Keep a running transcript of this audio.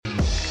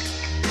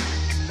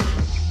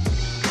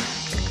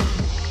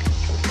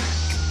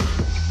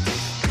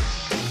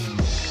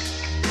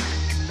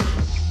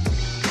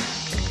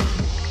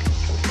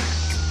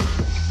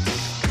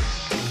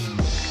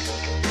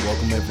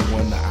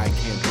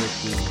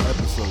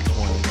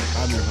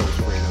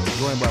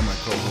joined by my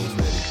co-host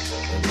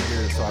Eddie, and we're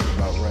here to talk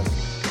about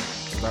wrestling.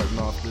 Starting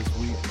off this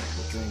week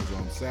with things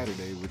on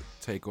Saturday with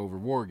TakeOver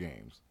War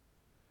Games.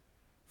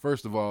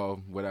 First of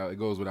all, it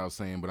goes without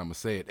saying, but I'm going to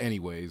say it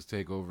anyways,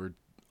 TakeOver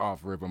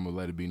off rip, I'm going to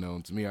let it be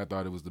known. To me, I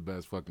thought it was the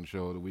best fucking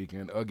show of the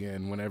weekend.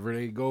 Again, whenever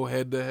they go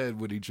head-to-head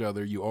with each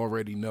other, you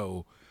already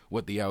know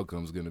what the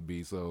outcome's going to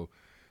be, so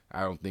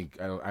I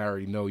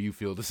already know you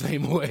feel the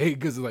same way,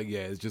 because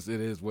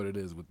it is what it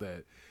is with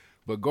that.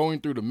 But going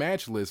through the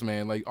match list,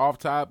 man, like off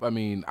top, I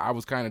mean, I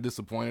was kind of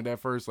disappointed at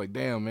first. Like,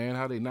 damn, man,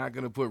 how they not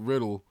going to put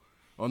Riddle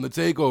on the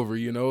TakeOver,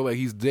 you know? Like,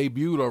 he's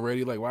debuted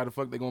already. Like, why the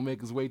fuck they going to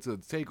make his way to the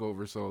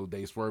TakeOver? So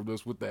they swerved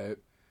us with that.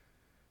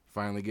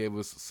 Finally gave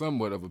us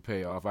somewhat of a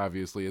payoff.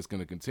 Obviously, it's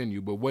going to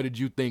continue. But what did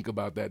you think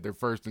about that? Their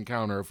first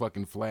encounter, a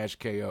fucking flash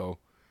KO.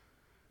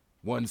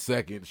 1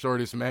 second,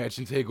 shortest match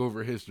in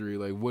TakeOver history.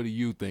 Like, what do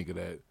you think of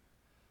that?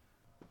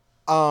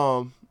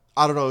 I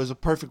don't know. It was a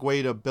perfect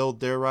way to build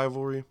their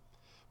rivalry.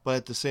 But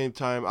at the same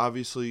time,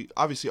 obviously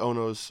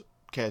Ono's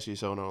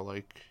Cassius Ono.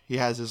 Like, he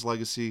has his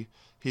legacy.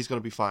 He's going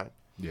to be fine.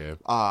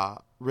 Yeah.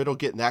 Riddle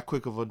getting that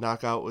quick of a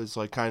knockout was,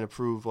 like, kind of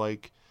prove,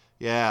 like,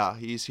 yeah,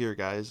 he's here,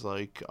 guys.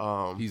 Like,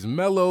 he's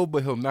mellow,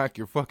 but he'll knock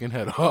your fucking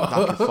head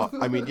off.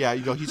 I mean, yeah,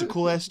 he's a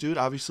cool-ass dude.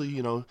 Obviously,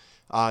 in the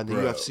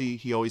UFC,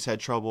 he always had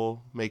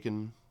trouble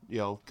making,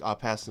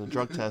 passing the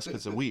drug test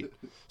because of weed.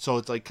 So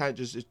it's, like, kind of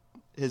just...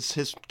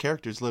 His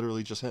character is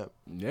literally just him.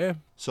 Yeah.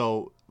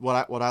 So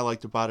what I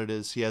liked about it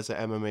is he has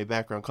an MMA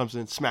background. Comes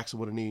in, smacks him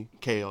with a knee,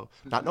 KO.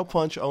 Not no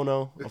punch. Oh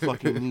no, a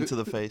fucking knee to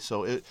the face.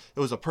 So it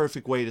was a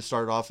perfect way to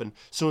start off. And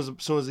as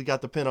soon as he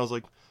got the pin, I was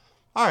like,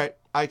 all right,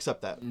 I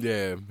accept that.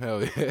 Yeah,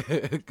 hell yeah,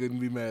 couldn't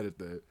be mad at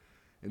that.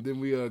 And then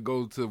we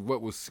go to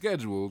what was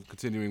scheduled,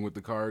 continuing with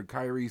the card: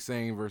 Kairi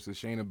Sane versus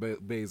Shayna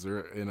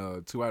Baszler in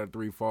a 2 out of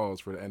 3 falls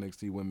for the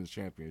NXT Women's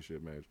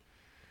Championship match.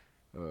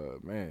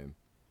 Man.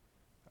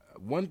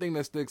 One thing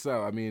that sticks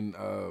out, I mean,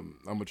 I'm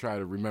going to try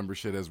to remember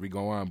shit as we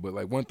go on, but,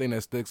 like, one thing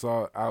that sticks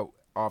out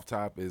off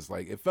top is,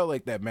 like, it felt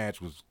like that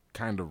match was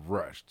kind of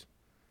rushed.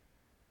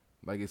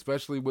 Like,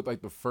 especially with,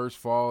 like, the first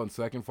fall and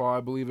second fall,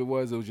 I believe it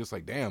was just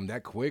like, damn,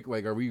 that quick?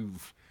 Like, are we,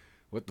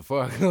 what the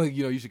fuck? Like,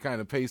 you should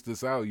kind of pace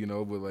this out,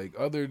 but, like,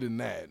 other than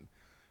that,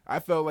 I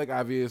felt like,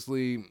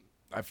 obviously,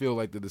 I feel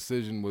like the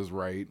decision was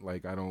right.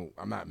 Like, I'm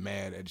not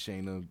mad at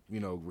Shayna,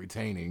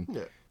 retaining.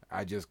 Yeah.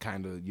 I just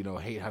kind of,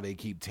 hate how they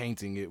keep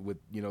tainting it with,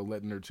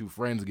 letting her 2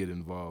 friends get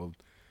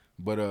involved.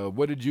 But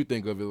what did you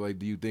think of it? Like,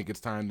 do you think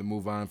it's time to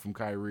move on from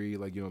Kairi?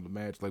 Like, the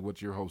match, like,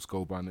 what's your whole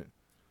scope on it?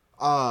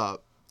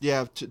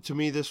 Yeah, to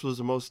me, this was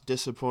the most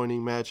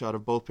disappointing match out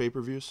of both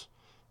pay-per-views.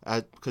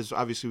 Because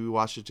obviously we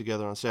watched it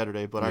together on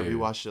Saturday, but I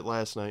rewatched it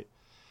last night.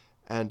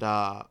 And,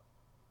 I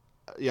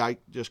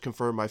just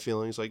confirmed my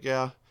feelings. Like,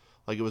 yeah,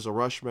 like it was a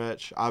rush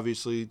match.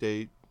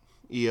 Obviously,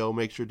 EO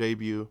makes her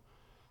debut.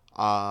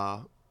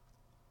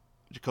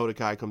 Dakota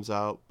Kai comes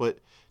out, but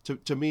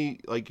to me,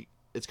 like,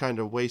 it's kind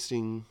of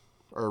wasting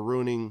or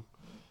ruining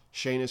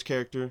Shayna's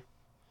character,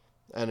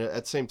 and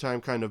at the same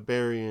time, kind of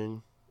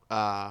burying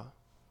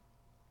Kairi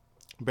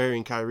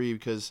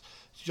because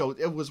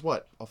it was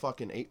a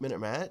fucking 8-minute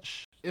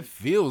match. It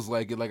feels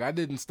like it. Like, I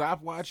didn't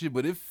stop watching,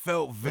 but it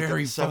felt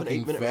very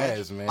fucking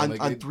fast,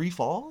 man. On 3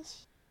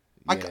 falls.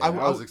 Yeah, I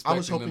was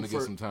expecting them to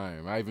get some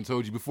time. I even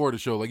told you before the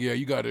show, like, yeah,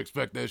 you got to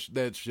expect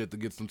that shit to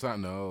get some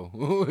time.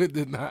 No, it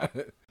did not.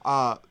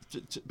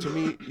 To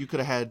me, you could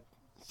have had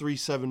 3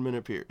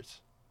 7-minute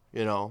periods,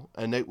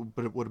 but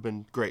it would have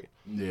been great.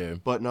 Yeah.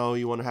 But no,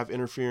 you want to have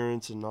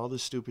interference and all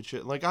this stupid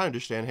shit. Like, I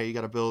understand, hey, you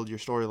got to build your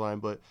storyline,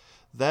 but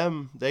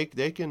they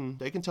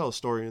can tell a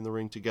story in the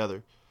ring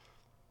together.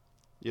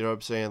 You know what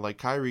I'm saying? Like,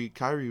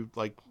 Kairi,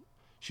 like,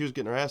 she was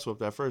getting her ass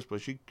whooped at first,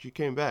 but she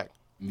came back.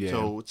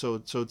 Yeah. So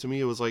to me,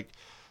 it was like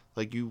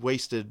you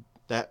wasted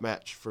that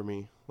match for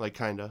me, like,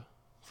 kinda,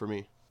 for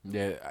me.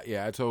 Yeah,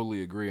 I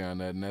totally agree on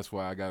that, and that's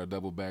why I got to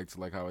double back to,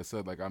 like, how I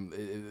said, like,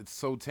 it's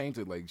so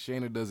tainted. Like,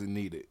 Shayna doesn't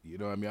need it. You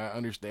know what I mean? I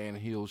understand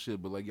heel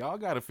shit, but, like, y'all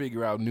got to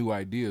figure out new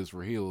ideas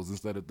for heels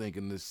instead of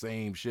thinking the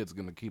same shit's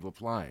gonna keep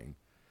applying.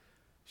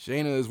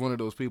 Shayna is one of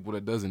those people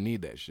that doesn't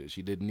need that shit.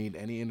 She didn't need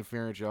any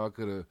interference. Y'all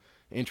could have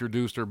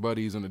introduced her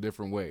buddies in a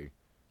different way.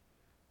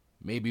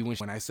 Maybe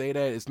when I say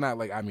that, it's not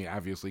like, I mean,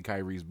 obviously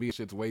Kairi's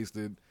shit's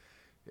wasted,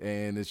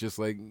 and it's just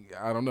like,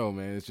 I don't know,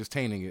 man. It's just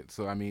tainting it.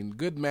 So, I mean,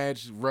 good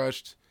match,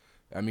 rushed.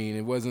 I mean,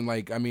 it wasn't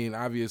like, I mean,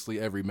 obviously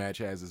every match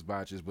has its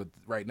botches, but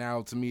right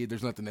now, to me,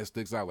 there's nothing that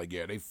sticks out. Like,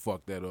 yeah, they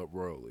fucked that up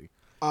royally.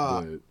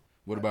 But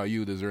what about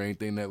you? Is there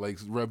anything that, like,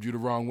 rubbed you the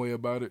wrong way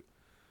about it?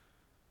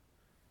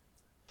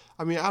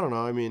 I mean, I don't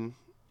know. I mean,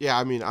 yeah,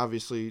 I mean,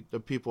 obviously the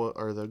people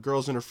or the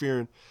girls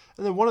interfering,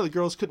 and then one of the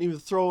girls couldn't even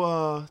throw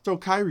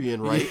Kairi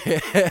in, right?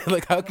 Yeah,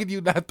 like, how could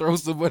you not throw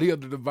somebody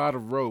under the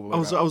bottom rope?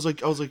 Like, I was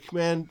like,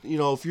 man,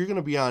 if you're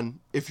gonna be on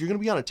a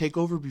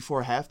takeover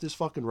before half this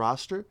fucking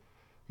roster,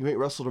 you ain't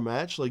wrestled a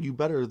match. Like, you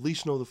better at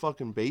least know the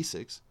fucking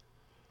basics,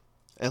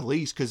 at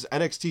least, because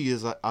NXT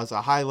is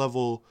a high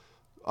level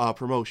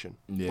promotion.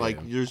 Yeah. Like,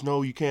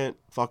 you can't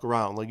fuck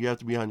around. Like, you have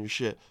to be on your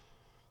shit.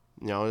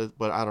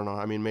 But I don't know.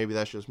 I mean, maybe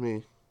that's just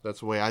me.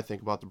 That's the way I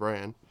think about the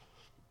brand.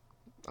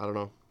 I don't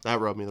know. That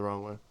rubbed me the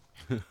wrong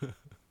way.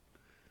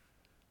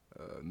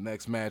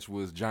 Next match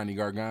was Johnny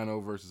Gargano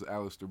versus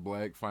Aleister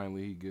Black.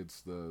 Finally, he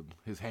gets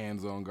his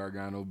hands on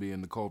Gargano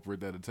being the culprit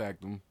that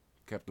attacked him,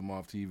 kept him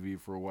off TV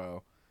for a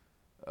while.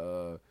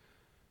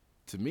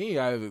 To me,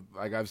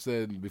 like I've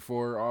said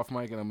before off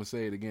mic, and I'm gonna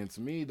say it again.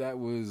 To me, that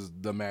was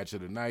the match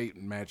of the night,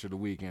 match of the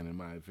weekend, in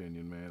my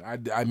opinion,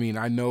 man. I mean,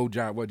 I know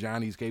what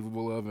Johnny's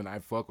capable of, and I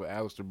fuck with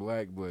Aleister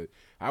Black, but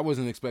I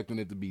wasn't expecting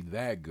it to be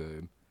that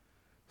good.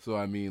 So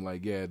I mean,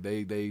 like, yeah,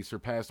 they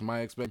surpassed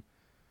my expectations.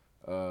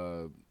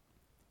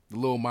 The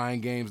little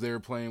mind games they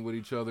were playing with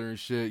each other and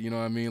shit, you know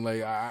what I mean?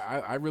 Like,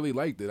 I really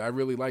liked it. I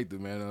really liked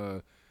it,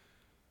 man.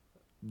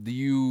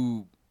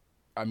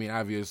 I mean,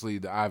 obviously,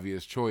 the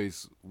obvious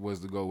choice was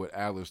to go with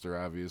Aleister,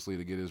 obviously,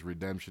 to get his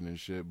redemption and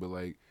shit. But,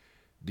 like,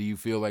 do you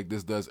feel like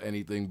this does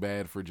anything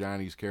bad for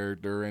Johnny's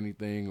character or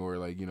anything? Or,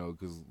 like, you know,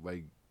 because,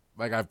 like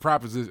I've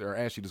proposed or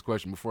asked you this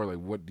question before, like,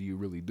 what do you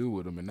really do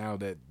with him? And now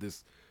that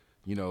this,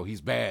 you know,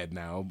 he's bad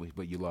now,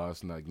 but you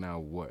lost, like, now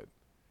what?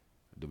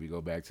 Do we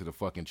go back to the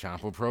fucking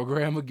Ciampa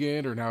program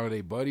again? Or now are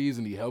they buddies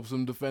and he helps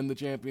him defend the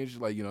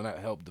championship? Like, you know, not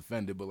help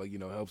defend it, but, like, you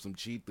know, helps him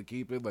cheat to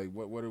keep it? Like,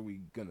 what are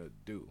we gonna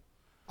do?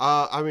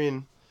 I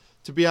mean,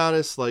 to be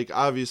honest, like,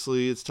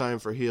 obviously it's time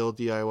for heel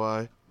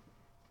DIY.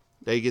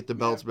 They get the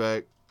belts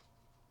back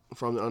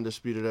from the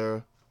Undisputed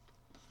Era.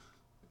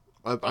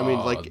 I mean,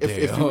 like,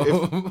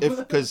 if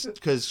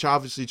because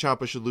obviously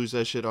Ciampa should lose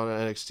that shit on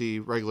an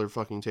NXT regular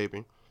fucking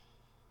taping.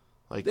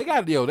 Like, they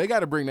got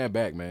to bring that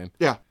back, man.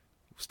 Yeah.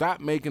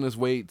 Stop making us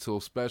wait till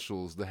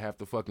specials to have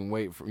to fucking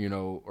wait for, you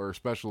know, or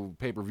special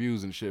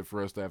pay-per-views and shit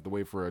for us to have to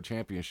wait for a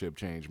championship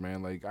change,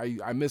 man. Like,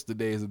 I miss the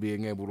days of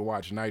being able to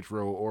watch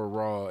Nitro or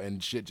Raw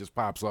and shit just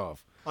pops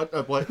off.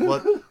 What?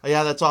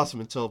 Yeah, that's awesome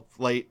until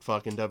late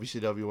fucking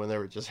WCW when they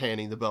were just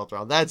handing the belt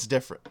around. That's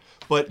different.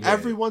 But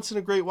every once in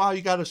a great while,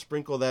 you got to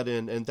sprinkle that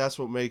in, and that's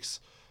what makes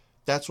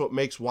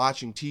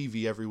watching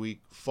TV every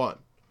week fun.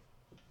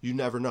 You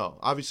never know.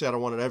 Obviously, I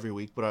don't want it every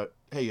week, but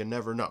hey, you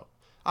never know.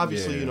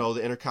 Obviously, you know,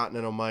 the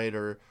Intercontinental might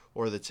or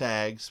the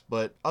tags,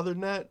 but other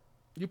than that,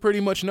 you pretty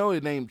much know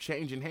it ain't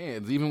changing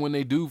hands. Even when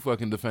they do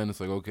fucking defend, it's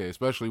like, okay,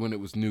 especially when it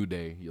was New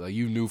Day. Like,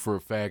 you knew for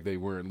a fact they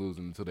weren't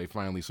losing until they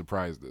finally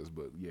surprised us,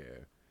 but yeah.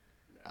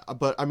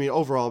 But, I mean,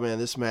 overall, man,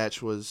 this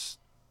match was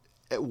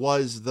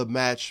the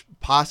match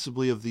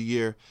possibly of the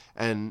year,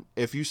 and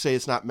if you say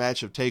it's not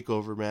match of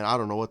TakeOver, man, I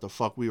don't know what the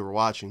fuck we were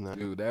watching then.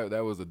 Dude,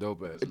 that was a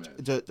dope-ass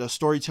match. The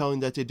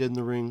storytelling that they did in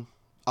the ring,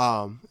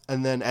 and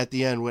then at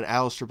the end when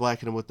Aleister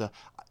Black hit him with the,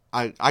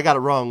 I got it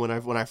wrong when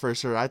I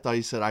first heard it. I thought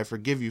he said, "I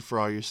forgive you for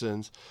all your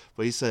sins,"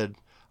 but he said,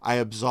 "I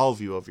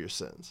absolve you of your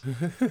sins."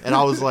 And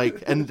I was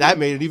like, and that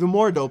made it even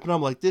more dope. And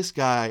I'm like, this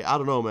guy, I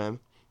don't know, man.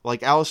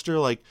 Like,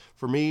 Aleister, like,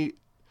 for me,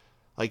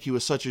 like, he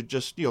was such a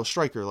just, you know,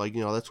 striker. Like,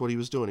 you know, that's what he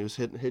was doing. He was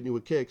hitting you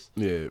with kicks.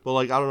 Yeah. But,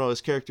 like, I don't know,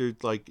 his character,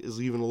 like,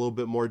 is even a little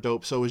bit more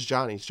dope. So is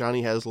Johnny's.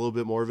 Johnny has a little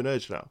bit more of an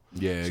edge now.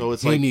 Yeah. So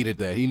it's he needed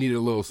that. He needed a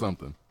little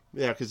something.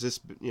 Yeah, because this,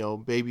 you know,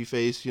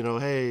 babyface, you know,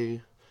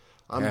 hey,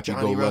 I'm Happy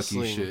Johnny go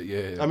Wrestling. lucky shit,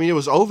 yeah. I mean, it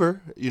was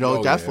over, you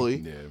know, definitely,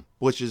 yeah.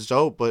 which is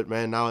dope. But,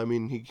 man, now, I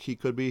mean, he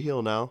could be a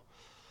heel now.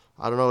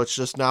 I don't know. It's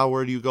just now,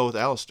 where do you go with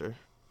Aleister?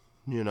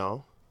 You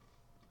know?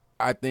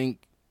 I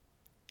think,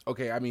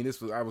 okay, I mean,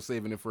 I was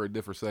saving it for a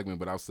different segment,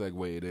 but I'll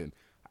segue it in.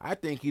 I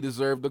think he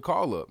deserved the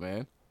call-up,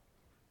 man.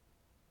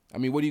 I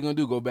mean, what are you going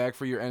to do? Go back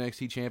for your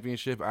NXT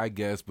championship? I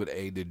guess, but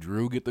did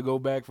Drew get to go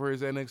back for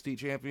his NXT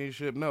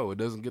championship? No, it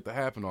doesn't get to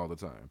happen all the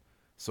time.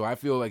 So I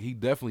feel like he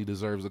definitely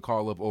deserves a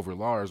call-up over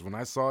Lars. When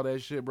I saw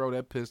that shit, bro,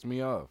 that pissed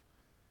me off.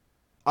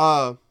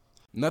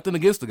 Nothing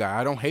against the guy.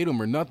 I don't hate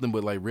him or nothing,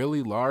 but, like,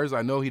 really, Lars,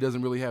 I know he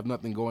doesn't really have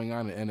nothing going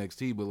on in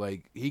NXT, but,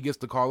 like, he gets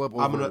to call up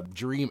over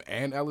Dream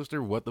and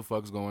Aleister? What the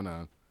fuck's going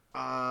on?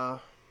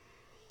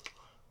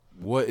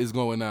 What is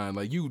going on?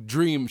 Like,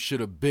 Dream should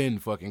have been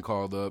fucking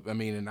called up. I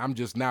mean, and I'm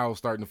just now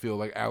starting to feel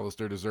like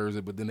Aleister deserves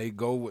it, but then they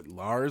go with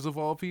Lars of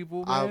all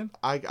people, man.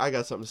 I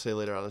got something to say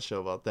later on the show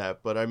about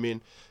that, but I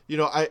mean, you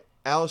know,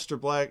 Aleister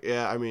Black,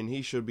 yeah, I mean,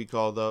 he should be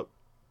called up.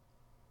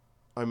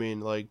 I mean,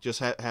 like, just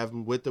have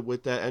him with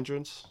that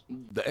entrance.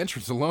 The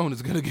entrance alone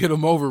is gonna get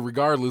him over,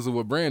 regardless of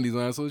what brand he's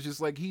on. So it's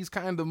just like, he's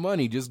kind of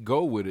money. Just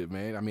go with it,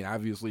 man. I mean,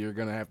 obviously you're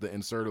gonna have to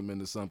insert him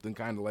into something,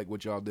 kind of like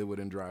what y'all did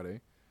with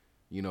Andrade.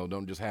 You know,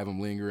 don't just have him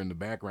linger in the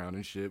background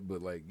and shit.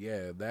 But, like,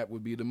 yeah, that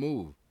would be the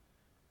move.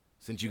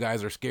 Since you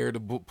guys are scared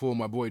to pull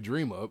my boy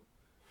Dream up.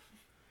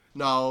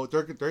 No,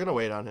 they're gonna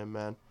wait on him,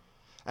 man.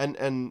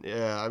 And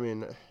yeah, I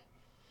mean,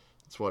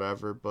 it's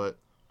whatever. But,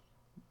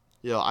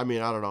 you know, I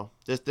mean, I don't know.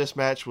 This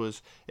match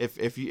was,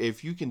 if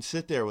you can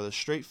sit there with a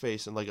straight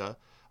face and, like, a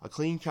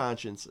clean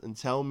conscience and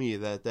tell me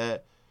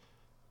that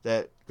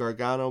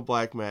Gargano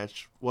Black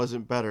match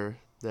wasn't better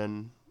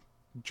than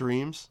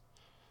Dream's.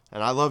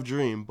 And I love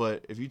Dream,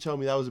 but if you tell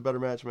me that was a better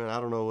match, man, I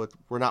don't know what.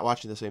 We're not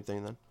watching the same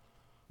thing then.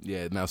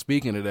 Yeah, now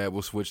speaking of that,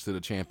 we'll switch to the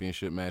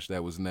championship match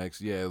that was next.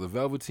 Yeah, the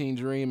Velveteen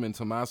Dream and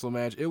Tommaso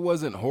match, it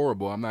wasn't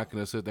horrible. I'm not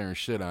going to sit there and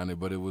shit on it,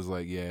 but it was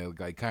like, yeah,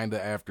 like kind of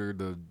after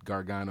the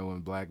Gargano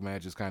and Black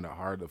match, it's kind of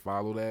hard to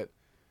follow that.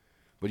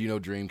 But,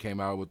 Dream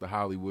came out with the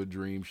Hollywood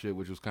Dream shit,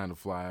 which was kind of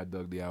fly. I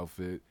dug the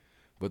outfit.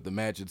 But the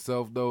match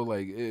itself, though,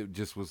 like, it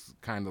just was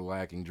kind of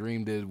lacking.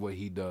 Dream did what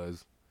he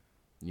does,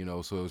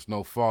 so it's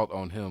no fault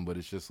on him. But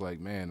it's just like,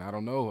 man, I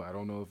don't know. I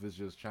don't know if it's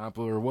just Ciampa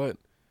or what.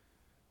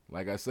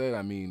 Like I said,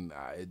 I mean,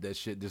 that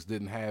shit just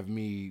didn't have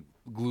me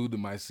glued to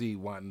my seat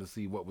wanting to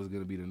see what was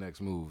going to be the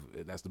next move.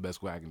 That's the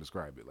best way I can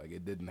describe it. Like,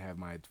 it didn't have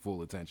my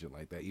full attention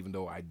like that. Even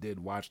though I did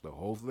watch the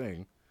whole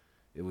thing,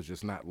 it was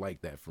just not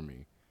like that for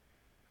me.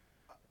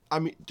 I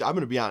mean, I'm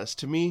going to be honest.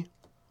 To me,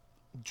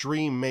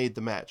 Dream made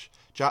the match.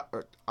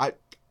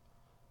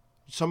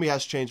 Somebody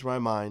has to change my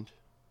mind.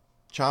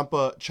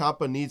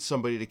 Ciampa needs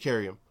somebody to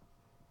carry him.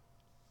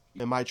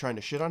 Am I trying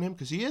to shit on him?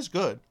 Because he is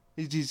good.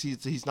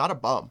 He's not a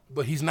bum.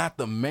 But he's not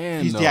the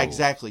man, though. Yeah,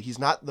 exactly. He's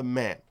not the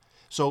man.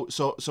 So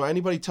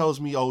anybody tells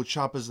me, oh,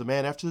 Ciampa's the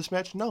man after this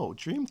match? No,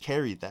 Dream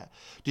carried that.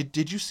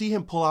 Did you see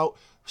him pull out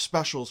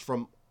specials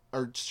from,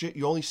 or shit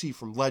you only see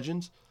from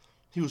Legends?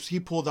 He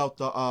pulled out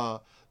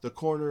the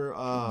corner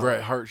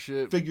Bret Hart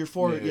shit. Figure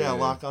four,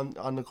 lock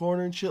on the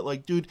corner and shit.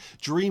 Like, dude,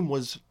 Dream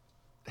was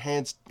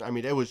Dream's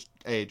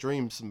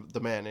the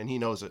man, and he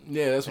knows it.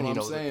 Yeah, that's what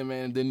I'm saying,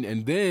 man.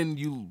 And then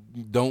you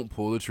don't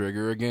pull the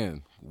trigger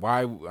again.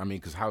 Why? I mean,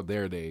 because how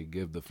dare they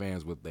give the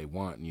fans what they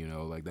want,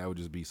 Like, that would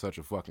just be such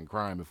a fucking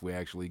crime if we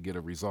actually get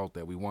a result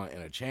that we want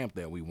and a champ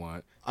that we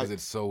want, because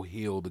it's so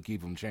healed to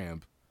keep him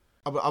champ.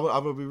 I'm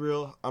going to be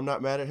real. I'm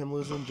not mad at him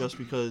losing just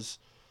because,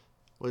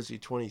 what is he,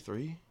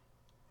 23?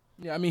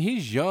 Yeah, I mean,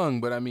 he's young,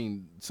 but I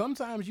mean,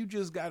 sometimes you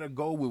just gotta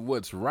go with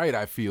what's right.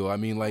 I feel. I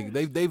mean, like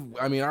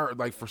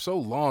like for so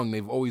long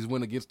they've always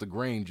went against the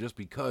grain just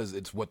because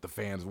it's what the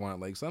fans want.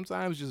 Like,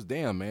 sometimes just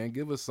damn, man,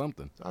 give us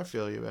something. I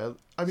feel you, man.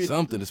 I mean,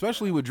 something,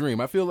 especially with Dream.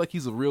 I feel like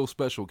he's a real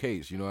special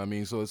case. You know what I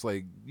mean? So it's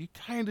like you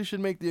kind of should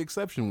make the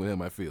exception with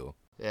him. I feel.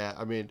 Yeah,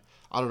 I mean,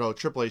 I don't know.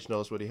 Triple H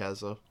knows what he has,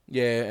 though.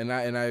 Yeah, and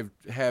I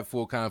have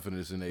full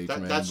confidence in H.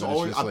 Man. That's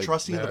always. I'm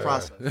trusting the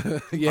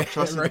process. Yeah, I'm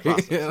trusting right. the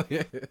process.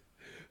 Yeah.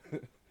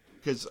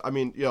 Because I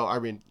mean,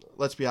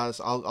 let's be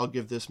honest. I'll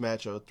give this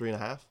match a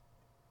 3.5.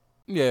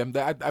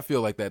 Yeah, I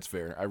feel like that's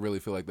fair. I really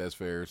feel like that's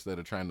fair instead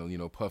of trying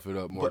to puff it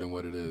up more than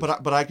what it is.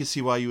 But I can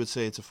see why you would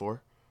say it's a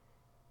 4.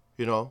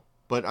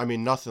 But I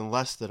mean, nothing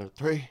less than a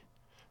 3.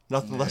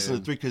 Nothing less than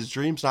a 3, because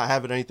Dream's not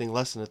having anything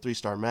less than a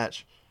 3-star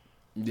match.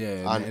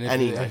 Yeah, on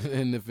anything.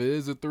 And if it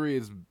is a 3,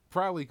 it's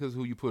probably because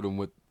who you put him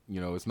with.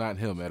 It's not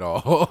him at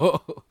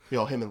all.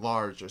 Him and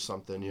Large or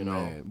something,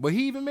 Man. But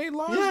he even made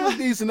Large look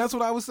decent. That's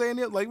what I was saying.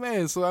 Like,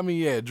 man, so I mean,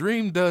 yeah,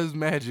 Dream does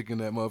magic in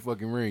that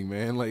motherfucking ring,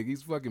 man. Like,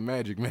 he's fucking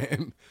magic,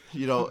 man.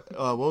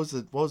 What was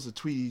the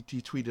tweet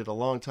he tweeted a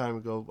long time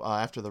ago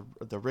after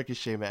the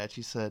Ricochet match?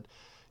 He said,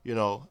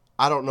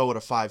 I don't know what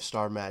a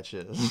 5-star match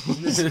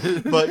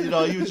is. But,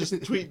 he was just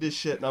tweeting this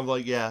shit, and I'm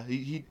like, yeah,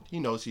 he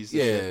knows he's the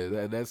shit.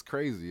 Yeah, that's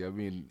crazy. I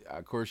mean,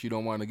 of course, you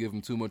don't want to give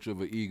him too much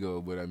of an ego,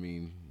 but, I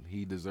mean,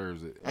 he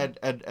deserves it.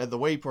 And the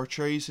way he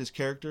portrays his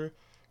character,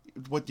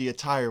 with the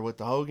attire, with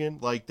the Hogan,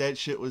 like, that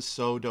shit was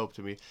so dope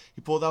to me.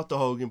 He pulled out the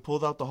Hogan,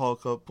 pulled out the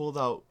Hulk Up, pulled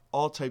out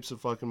all types of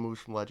fucking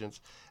moves from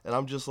Legends. And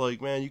I'm just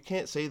like, man, you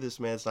can't say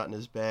this man's not in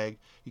his bag.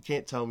 You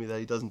can't tell me that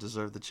he doesn't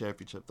deserve the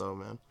championship, though,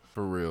 man.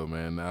 For real,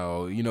 man.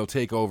 Now,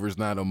 TakeOver's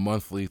not a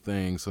monthly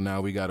thing, so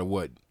now we got a,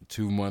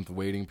 2-month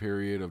waiting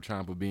period of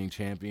Ciampa being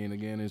champion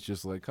again? It's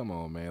just like, come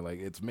on, man. Like,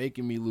 it's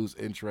making me lose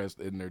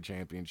interest in their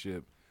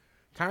championship.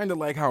 Kind of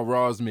like how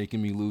Raw's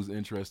making me lose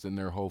interest in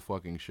their whole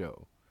fucking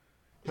show.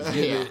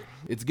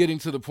 It's getting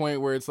to the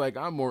point where it's like,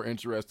 I'm more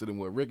interested in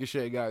what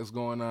Ricochet got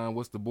going on,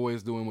 what's the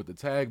boys doing with the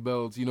tag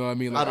belts, you know what I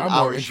mean? Like, I'm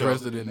more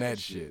interested in that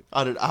shit.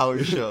 On an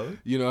hour show.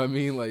 You know what I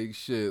mean? Like,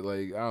 shit,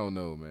 like, I don't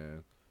know,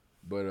 man.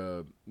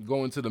 But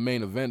going to the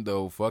main event,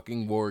 though,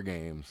 fucking War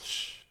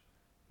Games.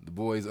 The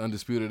boys,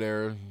 Undisputed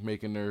Era,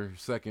 making their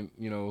second,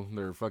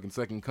 their fucking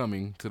second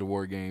coming to the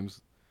War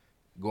Games,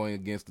 going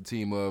against the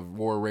team of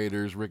War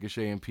Raiders,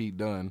 Ricochet, and Pete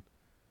Dunne.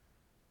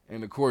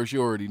 And, of course,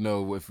 you already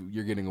know if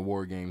you're getting a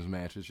War Games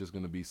match, it's just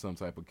going to be some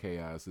type of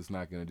chaos. It's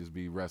not going to just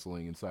be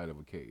wrestling inside of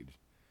a cage.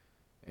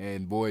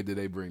 And, boy, did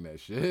they bring that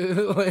shit.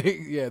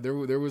 Like, yeah, there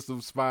was some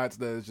spots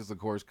that it's just, of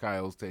course,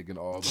 Kyle's taking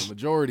all the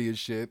majority of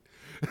shit.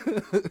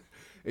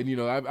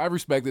 And, I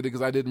respected it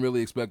because I didn't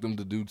really expect them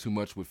to do too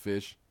much with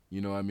Fish.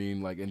 You know what I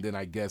mean? Like, and then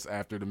I guess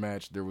after the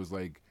match, there was,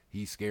 like,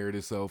 he scared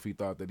himself. He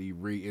thought that he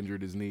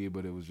re-injured his knee,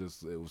 but it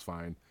was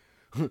fine.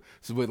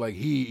 So, but like,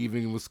 he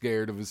even was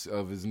scared of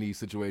his knee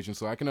situation.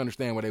 So I can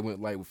understand why they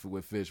went light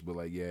with Fish. But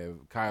like, yeah,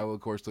 Kyle of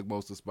course took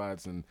most of the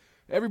spots, and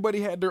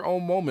everybody had their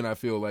own moment. I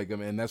feel like,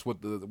 and that's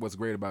what's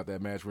great about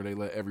that match, where they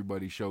let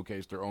everybody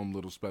showcase their own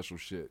little special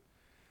shit.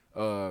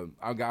 I'm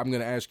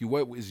gonna ask you,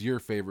 what is your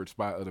favorite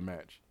spot of the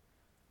match?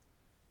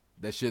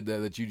 That shit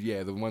that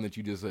you, the one that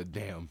you just said,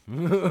 damn.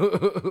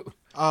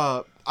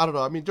 I don't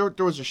know. I mean, there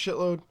was a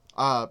shitload.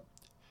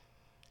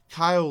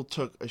 Kyle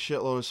took a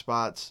shitload of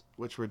spots,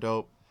 which were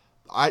dope.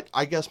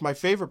 I guess my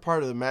favorite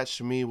part of the match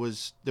to me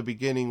was the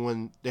beginning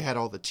when they had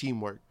all the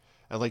teamwork.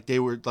 and like they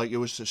were like it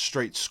was just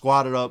straight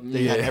squatted up.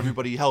 They had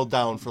everybody held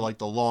down for like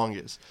the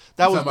longest.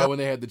 That was about when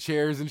they had the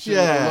chairs and shit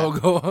yeah,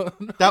 with the logo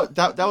on.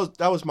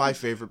 that was my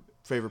favorite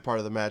part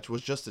of the match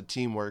was just the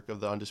teamwork of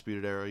the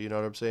Undisputed Era. You know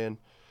what I'm saying?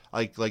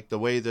 Like the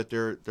way that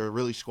they're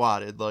really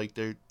squatted. Like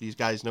these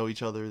guys know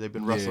each other. They've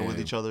been wrestling with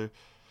each other.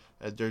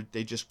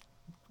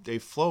 They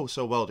flow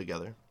so well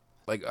together.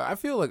 Like, I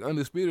feel like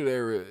Undisputed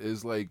Era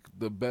is, like,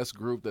 the best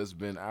group that's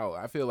been out.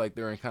 I feel like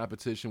they're in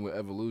competition with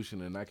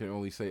Evolution, and I can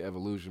only say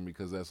Evolution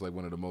because that's, like,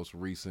 one of the most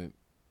recent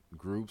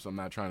groups. I'm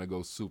not trying to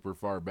go super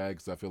far back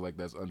because I feel like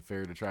that's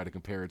unfair to try to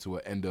compare it to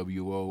an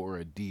NWO or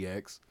a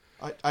DX.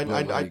 I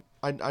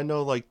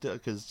know, like,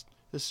 because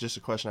this is just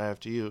a question I have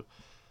to you.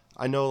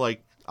 I know,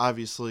 like,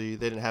 obviously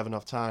they didn't have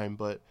enough time,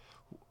 but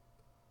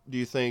do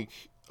you think,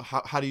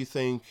 how do you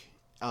think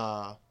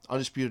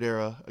Undisputed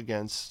Era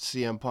against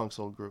CM Punk's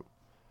old group?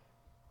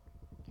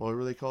 What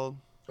were they called?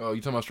 Oh,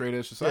 you talking about Straight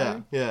Edge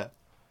Society? Yeah.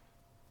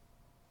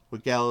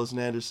 With Gallows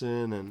and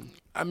Anderson and...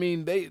 I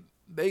mean, they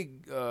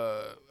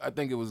I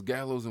think it was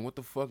Gallows and what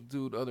the fuck,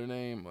 dude, other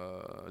name?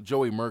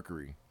 Joey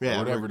Mercury. Yeah.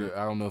 Whatever.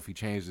 I don't know if he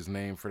changed his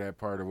name for that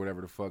part or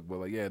whatever the fuck, but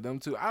like, yeah, them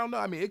two. I don't know.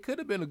 I mean, it could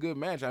have been a good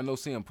match. I know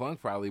CM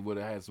Punk probably would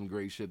have had some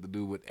great shit to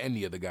do with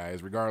any of the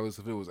guys, regardless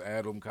if it was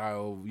Adam,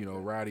 Kyle,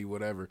 Roddy,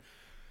 whatever.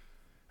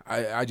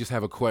 I just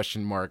have a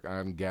question mark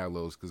on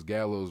Gallows because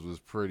Gallows was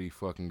pretty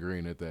fucking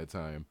green at that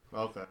time.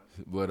 Okay.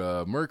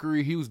 But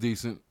Mercury, he was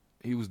decent.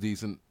 He was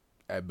decent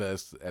at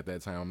best at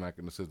that time. I'm not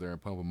going to sit there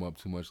and pump him up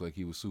too much like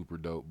he was super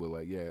dope. But,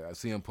 like, yeah,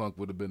 CM Punk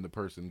would have been the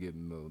person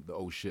getting the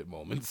oh shit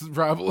moments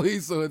probably.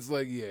 So it's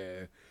like,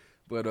 yeah.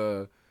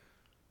 But,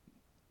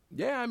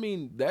 yeah, I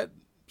mean, that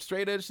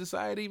Straight Edge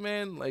Society,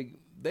 man, like,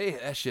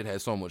 that shit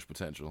has so much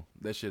potential.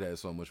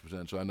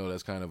 I know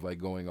that's kind of like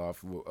going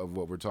off of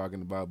what we're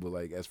talking about, but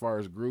like as far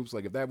as groups,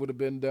 like if that would have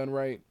been done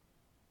right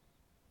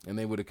and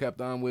they would have kept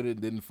on with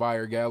it, didn't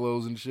fire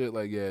Gallows and shit,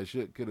 like yeah,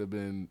 shit could have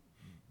been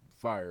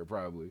fire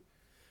probably.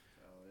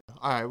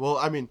 All right, well,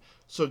 I mean,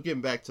 so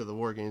getting back to the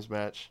War Games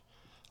match,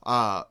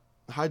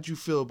 how'd you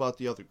feel about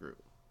the other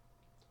group?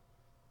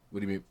 What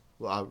do you mean?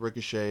 Well,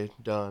 Ricochet,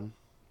 Dunn,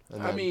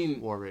 and then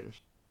War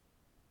Raiders.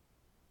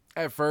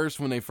 At first,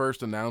 when they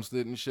first announced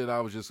it and shit, I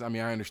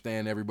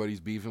understand everybody's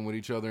beefing with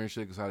each other and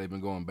shit because how they've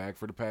been going back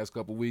for the past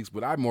couple weeks,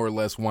 but I more or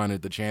less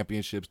wanted the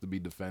championships to be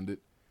defended.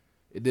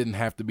 It didn't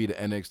have to be the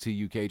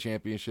NXT UK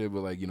championship,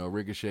 but like,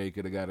 Ricochet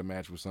could have got a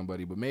match with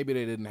somebody, but maybe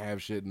they didn't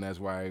have shit and that's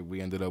why we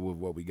ended up with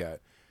what we got.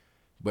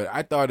 But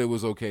I thought it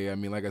was okay. I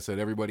mean, like I said,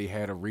 everybody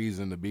had a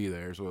reason to be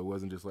there, so it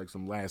wasn't just like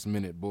some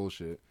last-minute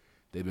bullshit.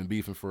 They've been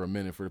beefing for a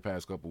minute for the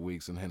past couple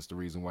weeks, and hence the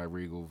reason why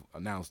Regal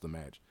announced the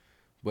match.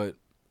 But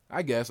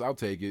I guess I'll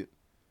take it.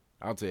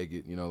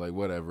 Like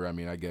whatever. I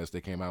mean, I guess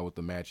they came out with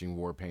the matching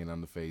war paint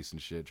on the face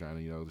and shit, trying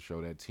to, to show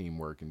that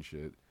teamwork and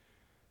shit.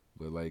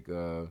 But like,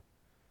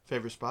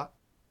 favorite spot?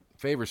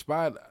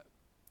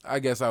 I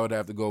guess I would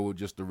have to go with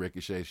just the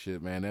Ricochet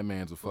shit, man. That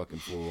man's a fucking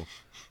fool.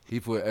 He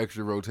put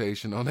extra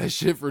rotation on that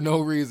shit for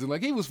no reason.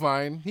 Like, he was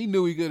fine. He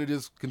knew he could have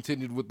just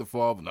continued with the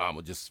fall, but no, I'm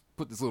going to just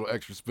put this little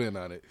extra spin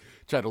on it.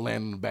 Try to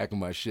land on the back of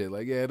my shit.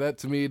 Like, yeah, that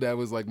to me, that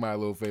was like my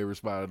little favorite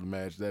spot of the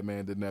match. That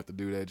man didn't have to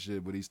do that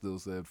shit, but he still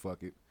said,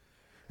 fuck it.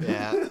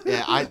 Yeah.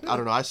 I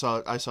don't know. I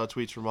saw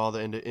tweets from all the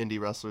indie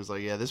wrestlers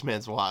like, yeah, this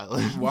man's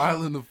wild.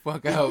 Wilding the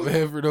fuck out,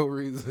 man, for no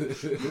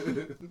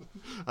reason.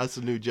 That's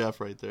the new Jeff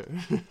right there.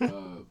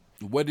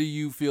 What do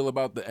you feel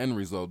about the end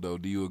result, though?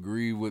 Do you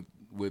agree with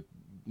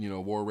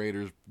War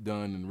Raiders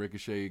done and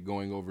Ricochet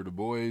going over the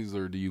boys,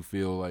 or do you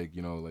feel like,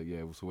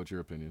 yeah, so what's your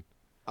opinion?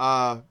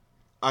 I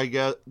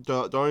guess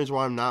the only reason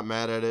why I'm not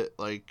mad at it,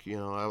 like,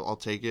 I'll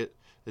take it,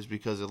 is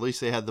because at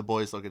least they had the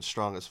boys looking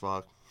strong as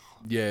fuck.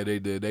 Yeah, they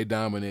did. They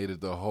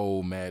dominated the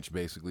whole match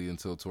basically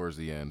until towards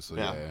the end. So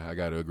yeah, I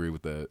got to agree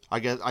with that. I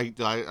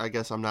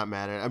guess I'm not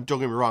mad at it.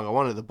 Don't get me wrong. I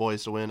wanted the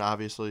boys to win,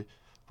 obviously,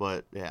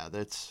 but yeah,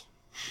 that's.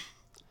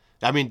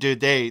 I mean, dude,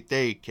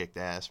 they kicked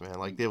ass, man.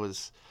 Like it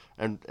was,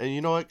 and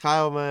you know what,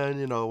 Kyle,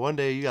 man, one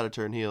day you got to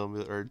turn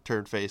heel or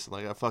turn face and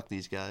like, fuck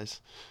these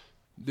guys.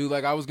 Dude,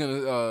 like I was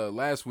gonna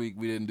last week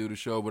we didn't do the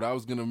show, but I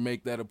was gonna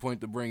make that a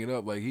point to bring it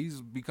up. Like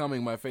he's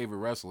becoming my favorite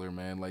wrestler,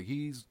 man. Like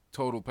he's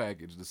total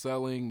package. The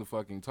selling, the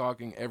fucking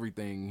talking,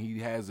 everything. He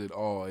has it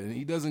all. And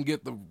he doesn't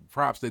get the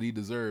props that he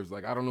deserves.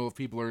 Like I don't know if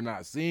people are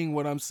not seeing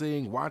what I'm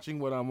seeing, watching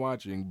what I'm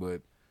watching,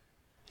 but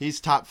he's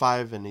top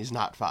 5 and he's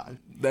not 5.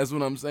 That's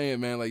what I'm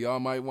saying, man. Like y'all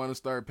might want to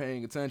start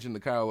paying attention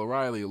to Kyle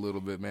O'Reilly a little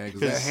bit, man,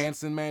 because that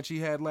Hanson match he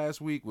had last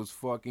week was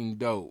fucking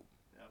dope.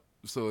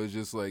 So it's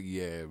just like,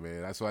 yeah,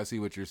 man. So I see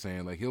what you're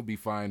saying. Like, he'll be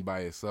fine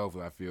by himself,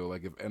 I feel.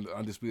 Like, if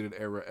Undisputed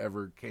Era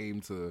ever came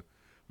to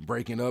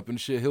breaking up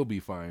and shit, he'll be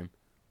fine.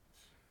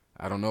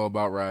 I don't know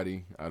about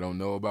Roddy. I don't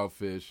know about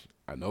Fish.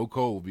 I know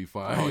Cole will be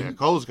fine. Oh, yeah,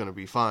 Cole's going to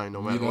be fine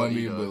no matter what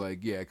he does. But, like,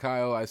 yeah,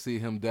 Kyle, I see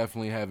him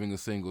definitely having a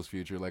singles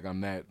future. Like,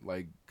 I'm that,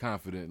 like,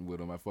 confident with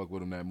him. I fuck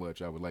with him that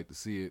much. I would like to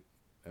see it,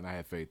 and I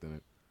have faith in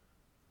it.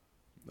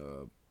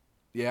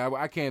 Yeah,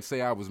 I can't say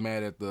I was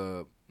mad at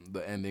the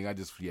ending. I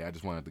just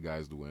wanted the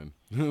guys to win.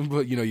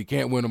 But, you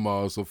can't win them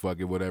all, so fuck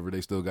it, whatever. They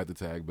still got the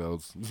tag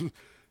belts.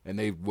 And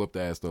they whooped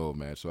ass the whole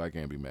match, so I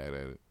can't be mad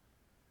at it.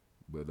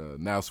 But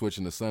now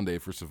switching to Sunday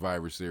for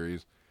Survivor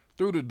Series.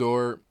 Through the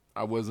door,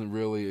 I wasn't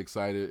really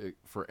excited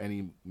for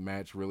any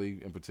match, really,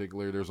 in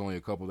particular. There's only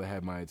a couple that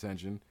had my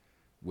attention,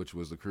 which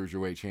was the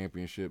Cruiserweight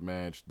Championship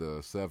match,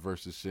 the Seth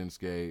versus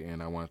Shinsuke,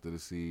 and I wanted to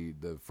see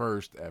at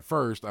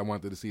first, I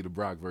wanted to see the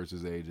Brock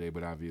versus AJ,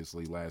 but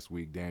obviously last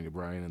week, Daniel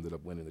Bryan ended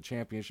up winning the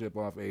championship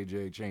off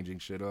AJ, changing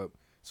shit up,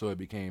 so it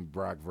became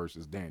Brock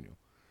versus Daniel.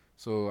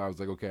 So I was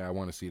like, okay, I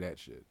want to see that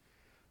shit.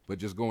 But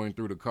just going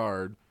through the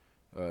card,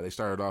 they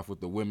started off with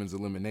the women's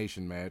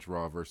elimination match,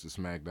 Raw versus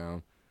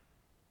SmackDown.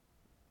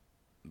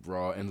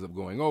 Raw ends up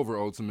going over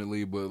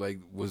ultimately, but like,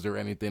 was there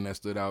anything that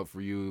stood out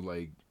for you?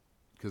 Like,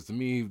 because to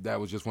me, that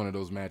was just one of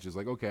those matches.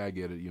 Like, okay, I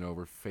get it. You know,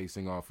 we're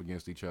facing off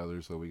against each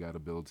other, so we got to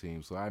build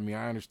teams. So I mean,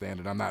 I understand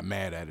it. I'm not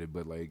mad at it,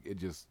 but like, it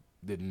just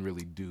didn't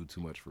really do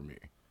too much for me.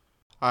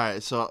 All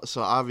right, so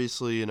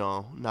obviously, you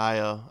know,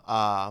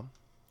 Nia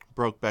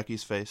broke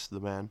Becky's face,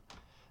 the man,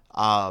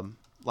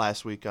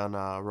 last week on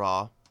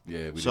Raw.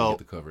 Yeah, we didn't get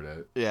to cover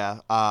that.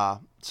 Yeah.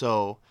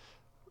 So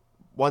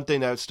one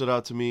thing that stood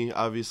out to me,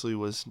 obviously,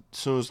 was as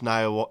soon as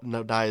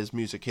Nia's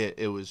music hit,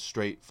 it was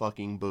straight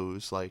fucking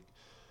boos. Like,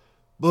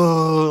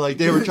 boo! Like,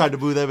 they were trying to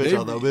boo that bitch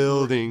out of the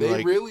building. They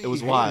like, really it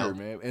was hate wild,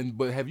 her, man.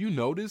 But have you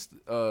noticed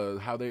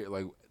how they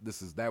like?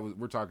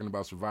 We're talking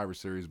about Survivor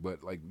Series,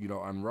 but like, you know,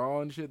 on Raw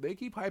and shit, they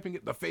keep hyping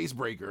it the face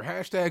breaker,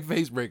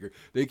 #facebreaker.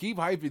 They keep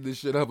hyping this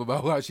shit up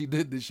about how she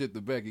did this shit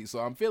to Becky. So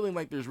I'm feeling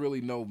like there's really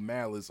no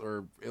malice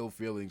or ill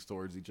feelings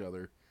towards each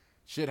other.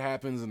 Shit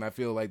happens, and I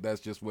feel like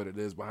that's just what it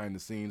is behind the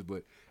scenes.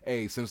 But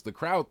hey, since the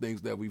crowd thinks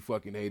that we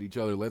fucking hate each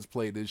other, let's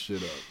play this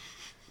shit up.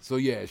 So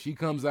yeah, she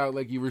comes out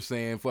like you were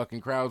saying,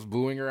 fucking crowds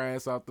booing her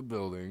ass out the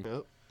building.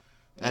 Yep.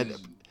 And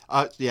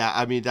yeah,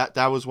 I mean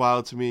that was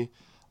wild to me.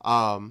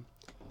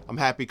 I'm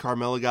happy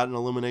Carmella got an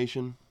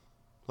elimination,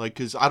 like,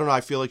 cause I don't know,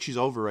 I feel like she's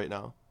over right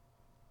now.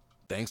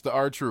 Thanks to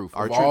R-Truth. Of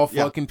R-Truth, all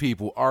yeah. fucking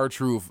people,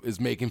 R-Truth is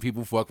making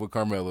people fuck with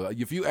Carmella.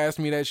 If you asked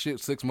me that shit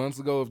 6 months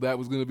ago, if that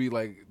was going to be,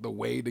 like, the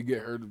way to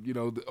get her, you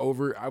know,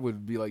 over, I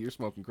would be like, you're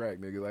smoking crack,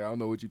 nigga. Like, I don't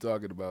know what you're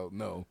talking about.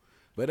 No.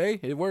 But, hey,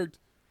 it worked.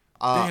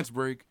 Dance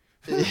break.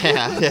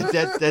 Yeah,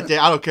 that day,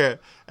 I don't care.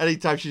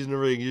 Anytime she's in the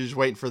ring, you're just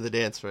waiting for the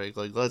dance break.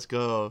 Like, let's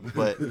go.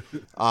 But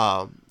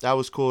that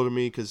was cool to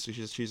me because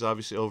she's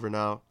obviously over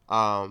now.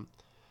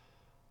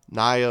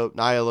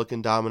 Nia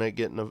looking dominant,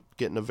 getting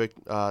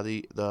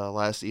the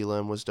last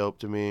elim was dope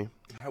to me.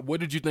 What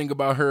did you think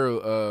about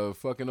her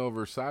fucking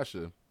over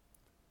Sasha?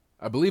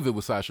 I believe it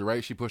was Sasha,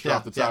 right? She pushed her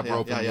off the top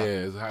rope.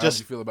 Yeah. How did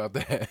you feel about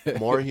that?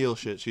 More heel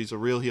shit. She's a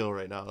real heel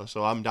right now,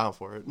 so I'm down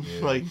for it.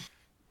 Yeah.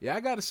 Yeah, I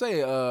gotta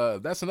say,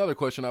 that's another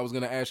question I was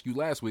gonna ask you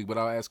last week, but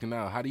I'll ask you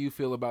now. How do you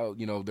feel about,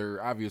 you know,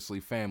 they're obviously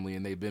family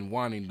and they've been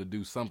wanting to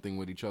do something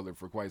with each other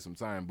for quite some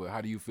time, but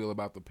how do you feel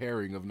about the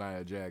pairing of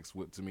Nia Jax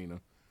with Tamina?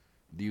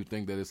 Do you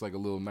think that it's like a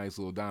nice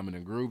little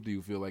dominant group? Do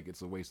you feel like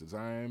it's a waste of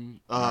time?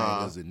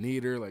 Does it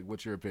need her? Like,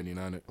 what's your opinion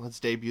on it?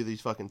 Let's debut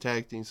these fucking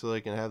tag teams so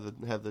they can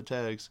have the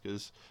tags,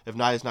 because if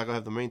Nia's not gonna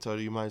have the main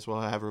title, you might as well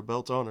have her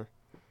belt on her.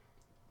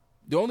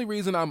 The only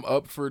reason I'm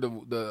up for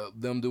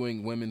them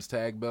doing women's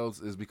tag belts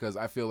is because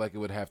I feel like it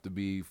would have to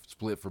be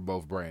split for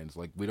both brands.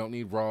 Like, we don't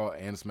need Raw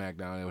and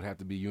SmackDown. It would have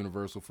to be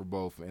universal for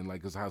both. And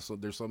like, cause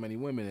there's so many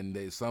women,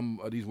 and some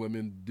of these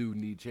women do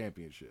need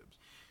championships.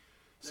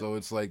 So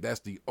it's like,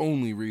 that's the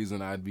only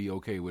reason I'd be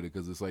okay with it.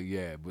 Cause it's like,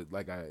 yeah, but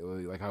like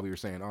how we were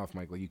saying off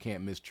mic, like, you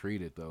can't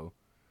mistreat it though.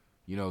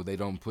 You know, they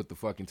don't put the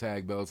fucking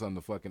tag belts on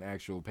the fucking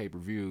actual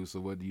pay-per-view.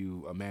 So what do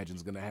you imagine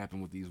is going to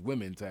happen with these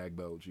women tag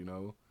belts, you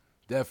know?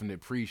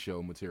 Definite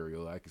pre-show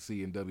material I can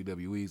see in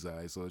WWE's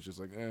eyes, so it's just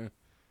like,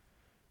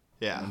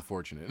 yeah,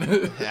 unfortunate.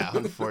 Yeah,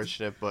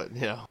 unfortunate, but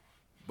you know.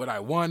 But I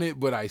want it,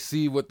 but I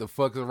see what the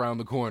fuck's around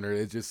the corner.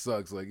 It just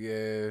sucks. Like,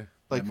 yeah,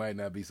 like, that might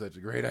not be such a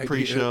great idea.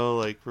 Pre-show,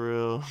 like, for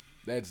real.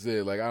 That's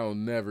it. Like, I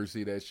don't never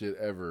see that shit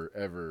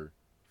ever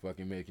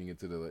fucking making it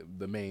to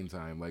the main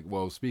time. Like,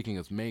 well, speaking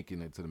of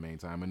making it to the main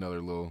time, another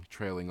little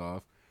trailing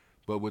off.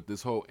 But with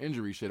this whole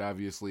injury shit,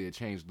 obviously it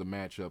changed the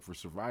matchup for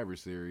Survivor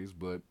Series,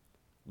 but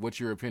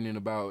what's your opinion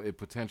about it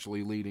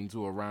potentially leading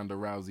to a Ronda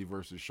Rousey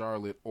versus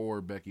Charlotte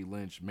or Becky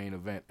Lynch main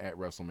event at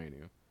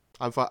WrestleMania?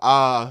 I'm fine.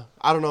 I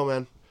don't know,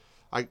 man.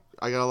 I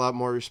got a lot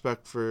more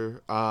respect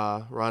for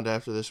Ronda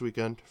after this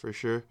weekend, for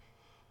sure.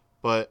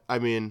 But I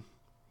mean,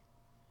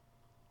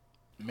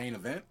 main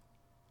event?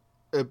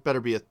 It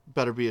better be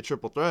a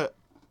triple threat.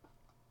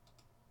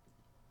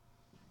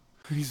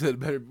 He said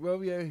better.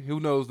 Well, yeah. Who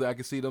knows? I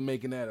can see them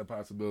making that a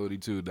possibility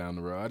too down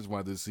the road. I just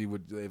wanted to see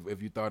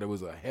if you thought it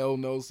was a hell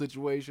no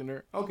situation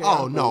or okay.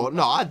 Oh no,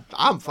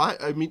 I'm fine.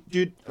 I mean,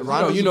 dude, you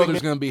know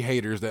there's gonna be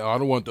haters that I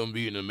don't want them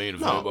being in the main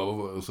event.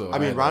 No. So I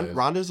mean,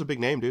 Ronda's a big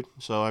name, dude.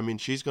 So I mean,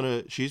 she's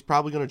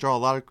probably gonna draw a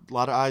lot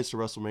of eyes to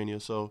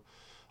WrestleMania. So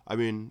I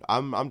mean,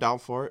 I'm down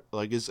for it.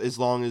 Like as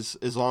long as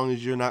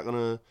you're not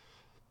gonna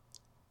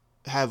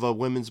have a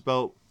women's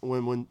belt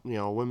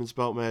women's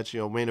belt match,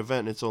 main event,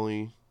 and it's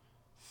only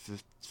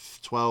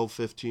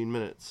 12-15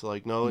 minutes.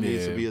 Like, no, it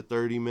needs to be a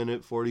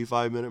 30-minute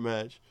 45-minute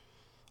match.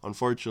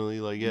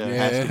 Unfortunately, like it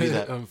has to be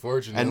that.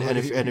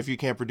 Unfortunately, And if you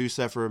can't produce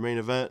that for a main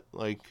event,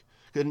 like,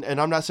 and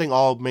I'm not saying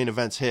all main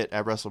events hit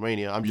at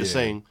WrestleMania. I'm just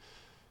saying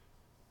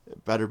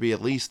it better be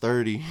at least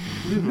 30.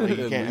 Like,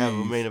 you can't have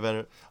a main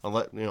event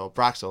unless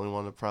Brock's the only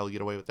one to probably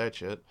get away with that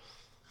shit.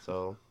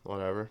 So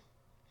whatever.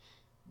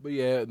 But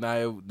yeah,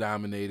 Nia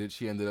dominated.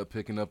 She ended up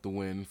picking up the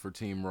win for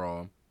Team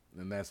Raw.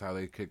 And that's how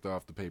they kicked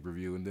off the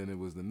pay-per-view. And then it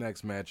was the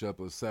next matchup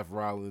of Seth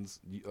Rollins,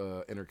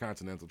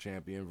 Intercontinental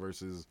Champion,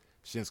 versus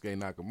Shinsuke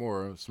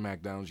Nakamura,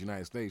 SmackDown's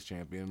United States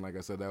Champion. Like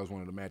I said, that was one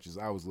of the matches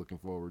I was looking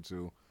forward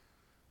to.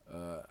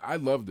 I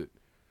loved it.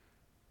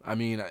 I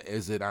mean,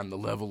 is it on the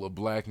level of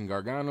Black and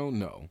Gargano?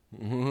 No.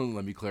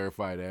 Let me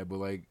clarify that. But,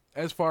 like,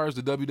 as far as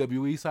the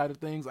WWE side of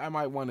things, I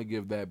might want to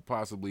give that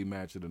possibly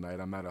match of the night.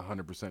 I'm not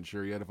 100%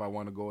 sure yet if I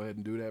want to go ahead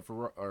and do that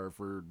for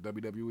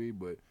WWE.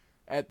 But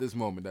at this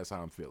moment, that's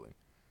how I'm feeling.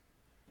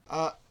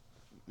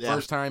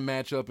 First time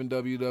matchup in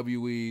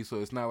WWE,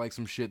 so it's not like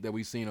some shit that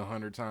we've seen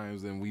 100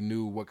 times and we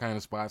knew what kind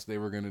of spots they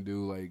were going to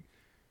do. Like,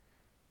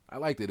 I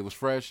liked it. It was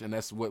fresh, and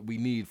that's what we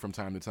need from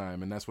time to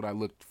time. And that's what I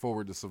looked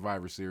forward to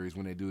Survivor Series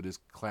when they do this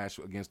clash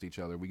against each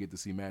other. We get to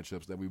see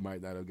matchups that we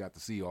might not have got to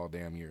see all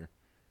damn year.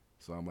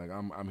 So I'm like,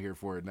 I'm here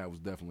for it, and that was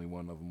definitely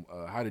one of them.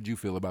 How did you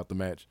feel about the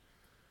match?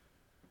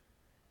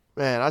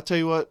 Man, I tell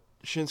you what,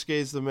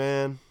 Shinsuke's the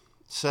man.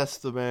 Seth's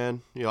the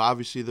man.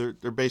 Obviously they're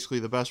basically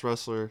the best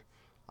wrestler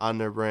on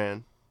their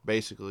brand,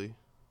 basically.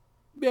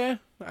 Yeah,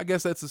 I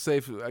guess that's a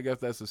safe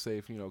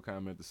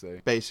comment to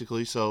say.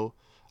 Basically, so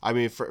I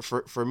mean,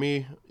 for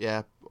me,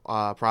 yeah,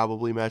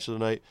 probably match of the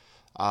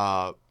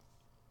night.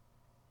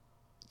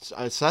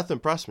 Seth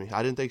impressed me.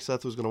 I didn't think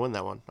Seth was going to win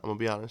that one. I'm gonna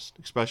be honest,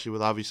 especially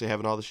with obviously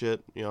having all the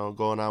shit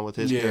going on with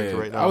his character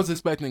right now. I was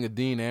expecting a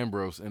Dean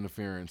Ambrose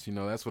interference.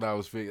 That's what I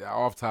was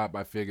off top.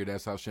 I figured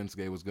that's how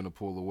Shinsuke was going to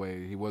pull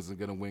away. He wasn't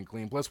going to win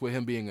clean. Plus, with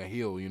him being a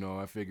heel,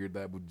 I figured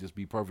that would just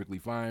be perfectly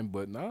fine.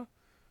 But nah.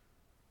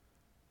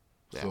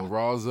 Yeah. So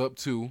Raw's up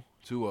 2-0.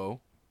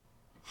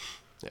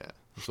 Yeah.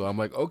 So I'm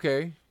like,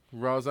 okay.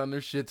 Raw's on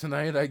their shit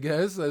tonight, I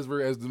guess, as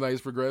the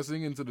night's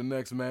progressing into the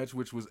next match,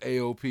 which was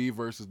AOP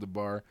versus The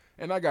Bar.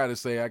 And I gotta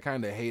say, I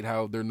kind of hate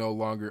how they're no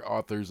longer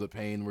authors of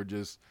pain. We're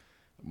just,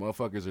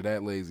 motherfuckers are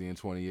that lazy in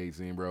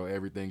 2018, bro.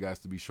 Everything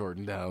got to be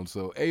shortened down.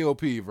 So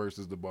AOP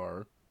versus The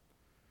Bar.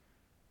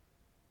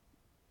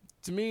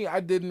 To me, I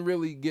didn't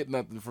really get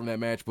nothing from that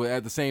match, but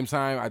at the same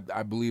time,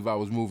 I believe I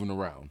was moving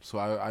around. So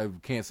I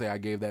can't say I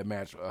gave that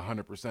match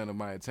 100% of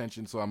my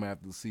attention, so I'm going to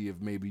have to see if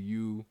maybe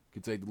you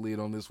could take the lead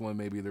on this one.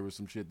 Maybe there was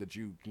some shit that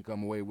you can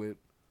come away with.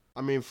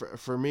 I mean,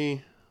 for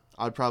me,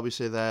 I'd probably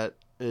say that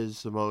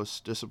is the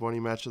most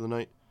disappointing match of the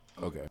night.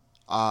 Okay.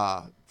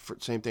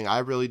 Same thing. I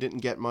really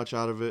didn't get much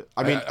out of it.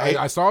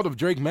 I saw the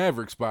Drake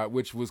Maverick spot,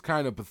 which was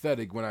kind of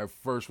pathetic when I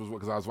first was,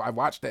 because I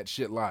watched that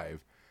shit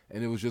live.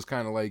 And it was just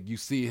kind of like you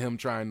see him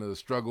trying to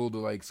struggle to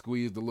like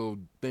squeeze the little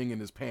thing in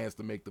his pants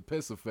to make the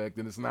piss effect,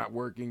 and it's not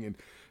working. And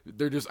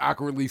they're just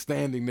awkwardly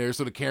standing there,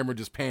 so the camera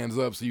just pans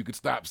up so you could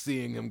stop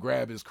seeing him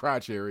grab his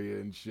crotch area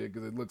and shit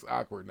because it looks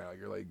awkward now.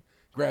 You're like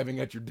grabbing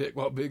at your dick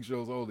while Big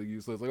Show's holding you.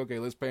 So it's like, okay,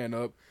 let's pan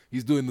up.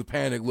 He's doing the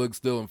panic look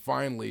still, and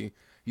finally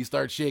he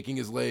starts shaking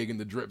his leg,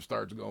 and the drip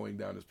starts going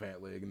down his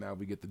pant leg, and now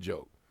we get the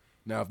joke.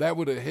 Now, if that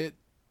would have hit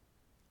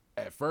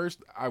at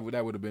first, that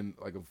would have been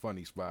like a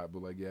funny spot,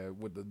 but like, yeah,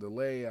 with the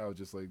delay, I was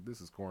just like, this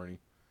is corny.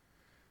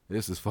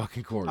 This is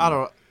fucking corny.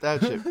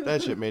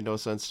 That shit made no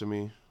sense to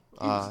me.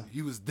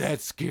 He was that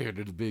scared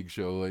of the Big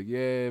Show. Like,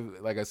 yeah,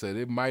 like I said,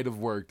 it might have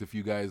worked if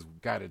you guys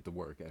got it to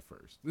work at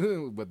first,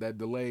 but that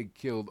delay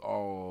killed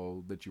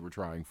all that you were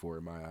trying for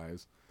in my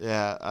eyes.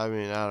 Yeah, I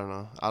mean, I don't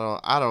know.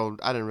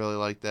 I didn't really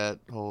like that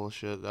whole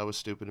shit. That was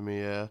stupid to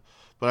me. Yeah,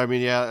 but I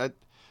mean, yeah,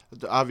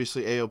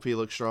 obviously AOP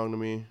looks strong to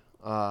me.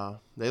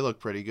 They look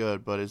pretty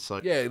good, but it's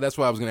like, yeah, that's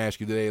why I was gonna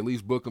ask you today. At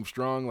least book them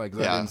strong, like,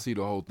 'cause I didn't see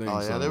the whole thing. Oh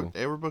yeah, so.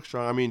 they were booked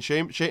strong. I mean,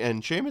 Sheamus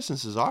and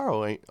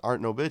Cesaro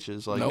aren't no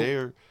bitches. Like,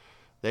 nope.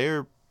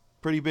 they're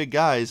pretty big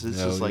guys. It's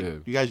just like,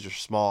 you guys are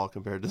small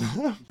compared to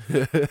them.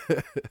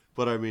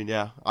 But I mean,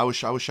 yeah, I was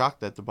shocked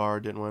that The Bar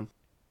didn't win.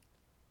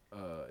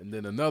 And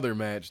then another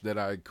match that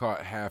I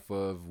caught half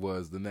of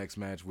was the next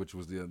match, which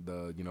was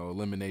the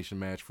elimination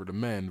match for the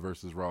men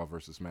versus Raw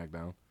versus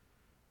SmackDown.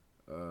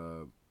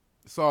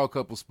 Saw a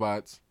couple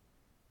spots,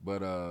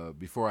 but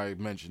before I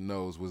mention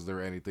those, was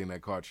there anything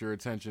that caught your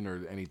attention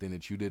or anything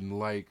that you didn't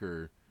like,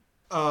 or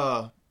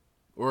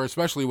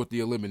especially with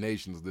the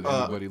eliminations? Did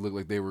anybody look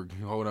like they were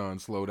hold on,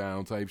 slow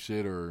down type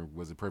shit, or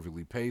was it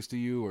perfectly paced to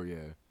you, or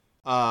yeah?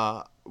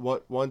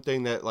 One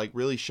thing that like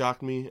really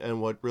shocked me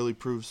and what really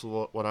proves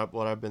what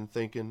I've been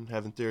thinking,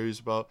 having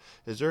theories about,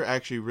 is they're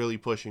actually really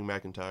pushing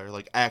McIntyre,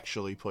 like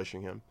actually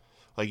pushing him.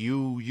 Like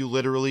you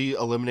literally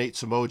eliminate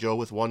Samoa Joe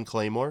with one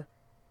Claymore.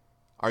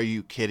 Are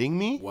you kidding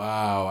me?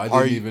 Wow, I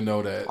didn't even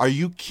know that. Are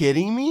you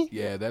kidding me?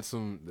 Yeah, that's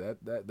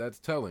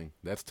telling.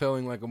 That's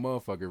telling like a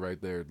motherfucker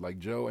right there. Like,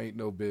 Joe ain't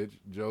no bitch.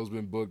 Joe's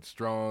been booked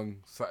strong.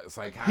 It's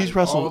like he's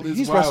wrestled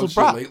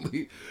Brock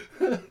lately.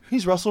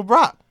 He's wrestled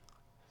Brock.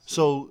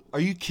 So, are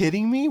you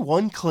kidding me?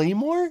 One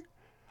Claymore?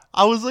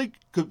 I was like,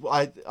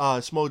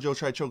 Samoa Joe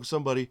tried to choke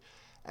somebody,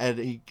 and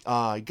he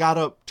got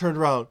up, turned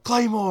around,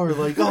 Claymore,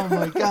 like, oh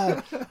my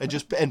God,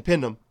 and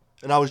pinned him.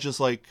 And I was just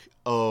like,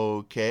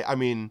 okay. I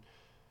mean,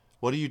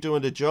 what are you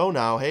doing to Joe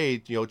now? Hey,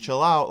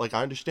 chill out. Like,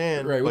 I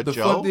understand. Right, what but the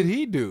Joe, fuck did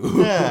he do?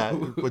 Yeah,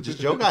 but just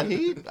Joe got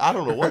heat? I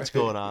don't know what's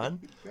going on.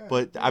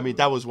 But, I mean,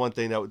 that was one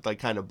thing that, like,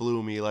 kind of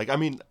blew me. Like, I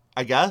mean,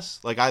 I guess,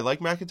 like, I like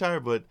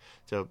McIntyre, but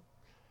you're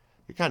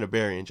kind of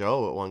burying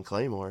Joe at one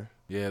Claymore.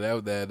 Yeah,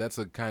 that's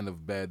a kind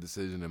of bad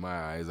decision in my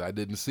eyes. I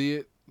didn't see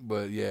it,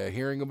 but yeah,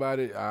 hearing about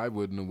it, I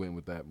wouldn't have went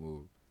with that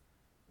move.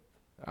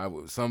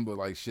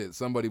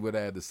 Somebody would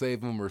have had to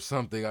save him or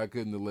something. I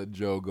couldn't have let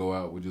Joe go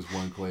out with just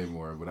one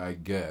Claymore. But I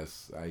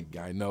guess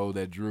I know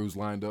that Drew's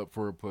lined up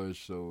for a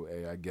push, so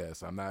hey, I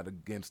guess I'm not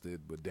against it.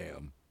 But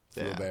damn,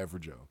 feel bad for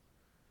Joe.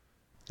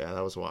 Yeah,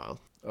 that was wild.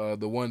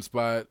 The one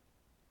spot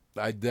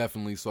I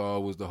definitely saw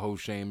was the whole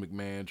Shane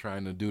McMahon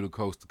trying to do the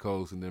coast to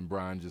coast, and then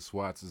Brian just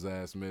swats his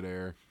ass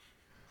midair.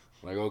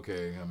 Like,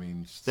 okay, I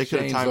mean,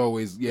 Shane's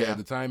always,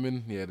 the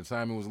timing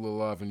was a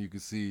little off, and you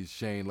could see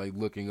Shane, like,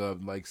 looking up,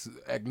 like,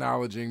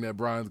 acknowledging that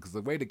Brian, because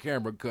the way the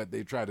camera cut,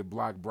 they tried to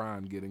block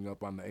Brian getting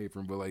up on the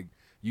apron, but, like,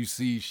 you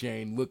see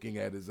Shane looking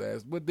at his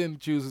ass, but then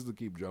chooses to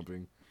keep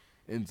jumping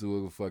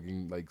into a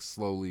fucking, like,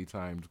 slowly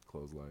timed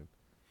clothesline.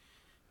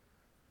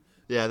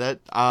 Yeah, that,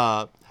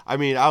 I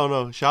mean, I don't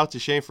know, shout out to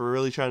Shane for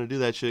really trying to do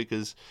that shit,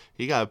 because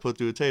he got put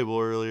through a table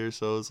earlier,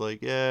 so it's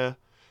like, yeah,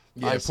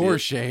 poor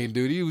Shane,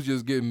 dude. He was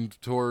just getting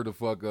tore the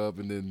fuck up,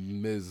 and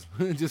then Miz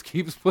just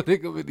keeps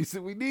putting him in. He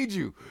said, "We need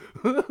you.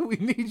 We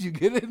need you.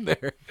 Get in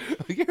there.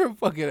 You're a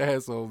fucking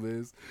asshole,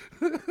 Miz."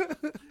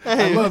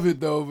 I love it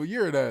though, but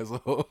you're an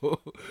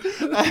asshole.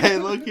 Hey,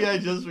 look, I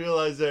just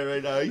realized that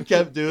right now. He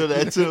kept doing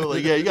that too.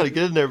 Like, yeah, you got to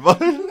get in there, bud.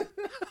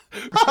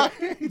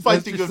 Right?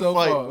 Fight the good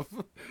fight. Off.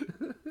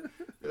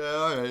 Yeah,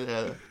 all right.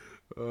 Yeah.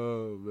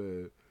 Oh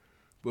man,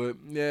 but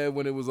yeah,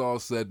 when it was all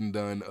said and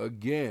done,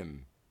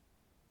 again.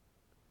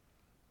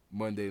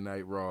 Monday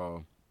Night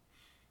Raw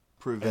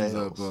ends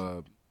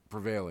up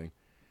prevailing.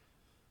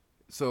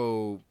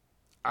 So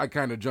I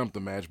kind of jumped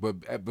the match, but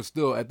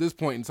still, at this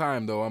point in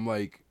time, though, I'm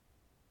like,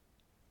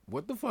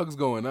 what the fuck's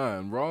going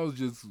on? Raw's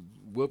just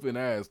whooping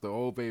ass the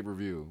whole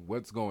pay-per-view.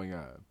 What's going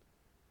on?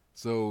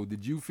 So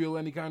did you feel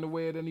any kind of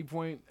way at any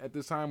point at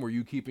this time? Were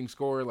you keeping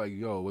score? Like,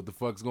 yo, what the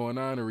fuck's going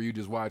on? Or were you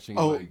just watching?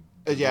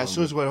 Yeah, as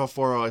soon as it went off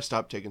 4-0, I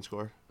stopped taking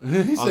score. I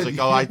was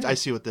like, I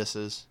see what this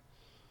is.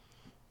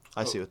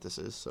 I see what this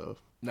is, so...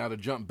 Now, to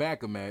jump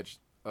back a match,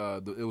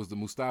 it was the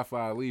Mustafa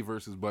Ali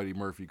versus Buddy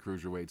Murphy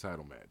Cruiserweight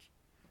title match.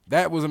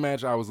 That was a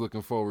match I was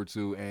looking forward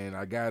to, and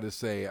I got to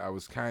say, I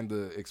was kind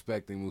of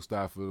expecting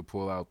Mustafa to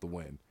pull out the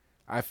win.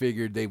 I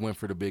figured they went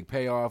for the big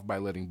payoff by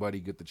letting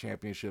Buddy get the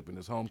championship in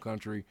his home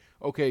country.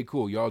 Okay,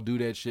 cool. Y'all do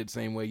that shit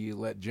same way you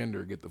let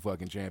Jinder get the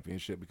fucking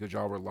championship because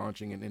y'all were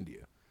launching in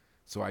India.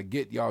 So I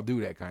get y'all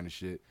do that kind of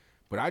shit.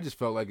 But I just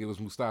felt like it was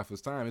Mustafa's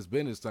time. It's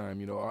been his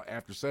time.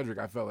 After Cedric,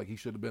 I felt like he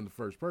should have been the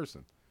first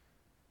person.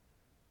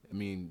 I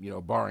mean,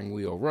 barring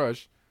Leo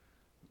Rush,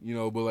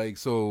 but like,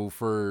 so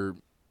for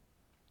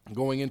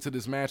going into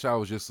this match, I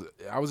was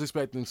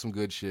expecting some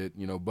good shit.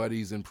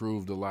 Buddy's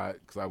improved a lot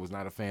because I was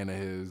not a fan of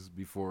his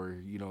before,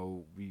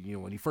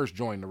 when he first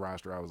joined the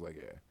roster, I was like,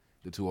 yeah,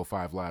 the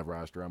 205 Live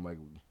roster. I'm like,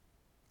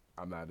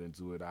 I'm not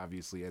into it.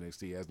 Obviously,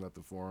 NXT has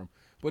nothing for him,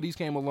 but he's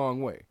came a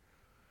long way.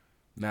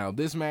 Now,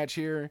 this match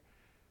here,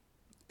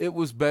 it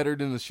was better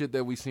than the shit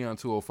that we see on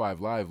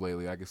 205 Live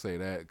lately. I can say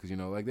that because,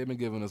 like they've been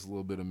giving us a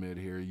little bit of mid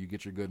here. You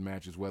get your good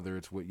matches, whether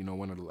it's with,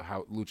 one of the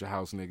Lucha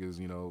House niggas,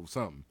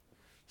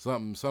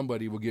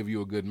 somebody will give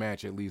you a good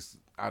match at least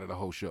out of the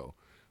whole show.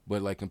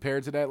 But like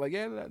compared to that, like,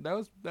 yeah, that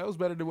was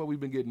better than what we've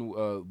been getting.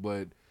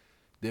 But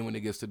then when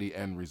it gets to the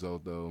end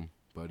result, though,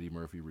 Buddy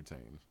Murphy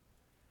retains.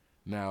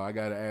 Now, I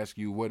got to ask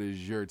you, what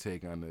is your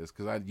take on this?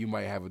 Because you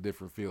might have a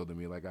different feel than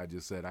me. Like I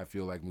just said, I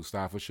feel like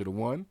Mustafa should have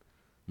won.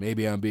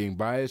 Maybe I'm being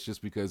biased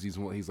just because he's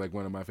like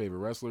one of my favorite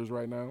wrestlers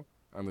right now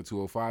on the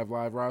 205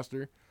 Live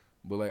roster.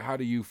 But like, how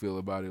do you feel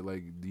about it?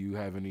 Like, do you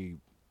have any,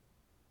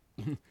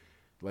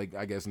 like,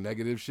 I guess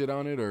negative shit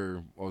on it,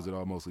 or is it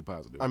all mostly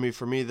positive? I mean,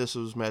 for me, this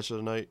was match of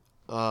the night.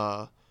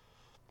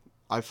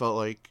 I felt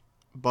like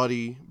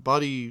Buddy.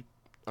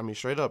 I mean,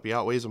 straight up, he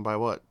outweighs him by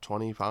what,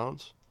 20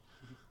 pounds?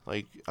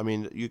 Like, I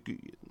mean,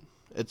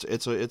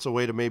 it's a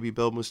way to maybe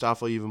build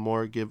Mustafa even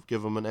more, give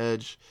him an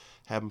edge,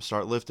 have him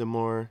start lifting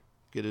more.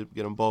 Get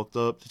him bulked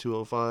up to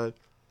 205.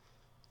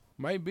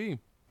 Might be.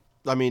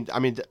 I mean,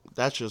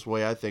 that's just the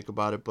way I think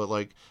about it. But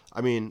like, I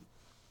mean,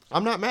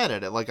 I'm not mad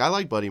at it. Like, I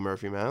like Buddy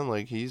Murphy, man.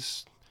 Like,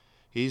 he's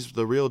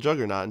the real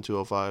juggernaut in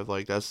 205.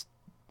 Like, that's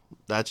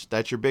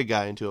your big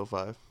guy in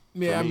 205.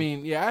 Yeah, I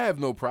mean, I have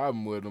no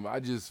problem with him.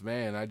 I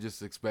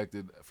just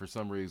expected, for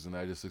some reason,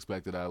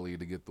 Ali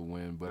to get the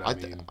win. But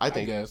I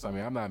guess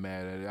I'm not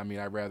mad at it. I mean,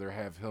 I'd rather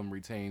have him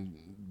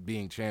retain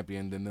being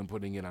champion than them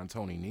putting it on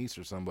Tony Nese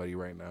or somebody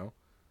right now.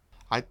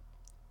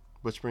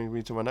 Which brings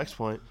me to my next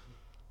point.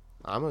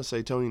 I'm going to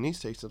say Tony Nese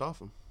takes it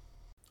off him.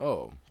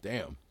 Oh,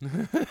 damn.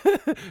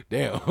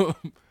 Damn.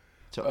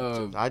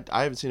 I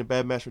haven't seen a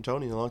bad match from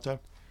Tony in a long time.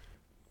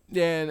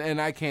 Yeah, and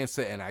I can't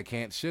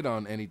shit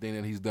on anything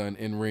that he's done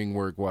in ring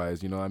work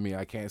wise. You know, what I mean,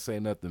 I can't say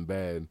nothing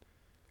bad.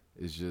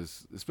 It's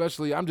just,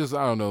 especially, I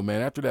don't know,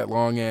 man. After that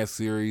long ass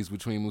series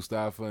between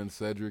Mustafa and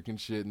Cedric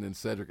and shit, and then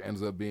Cedric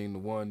ends up being the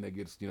one that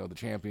gets, the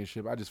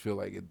championship. I just feel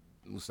like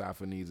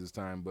Mustafa needs his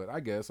time. But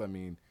I guess, I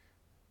mean,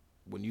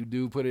 when you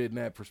do put it in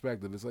that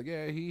perspective, it's like,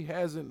 yeah, he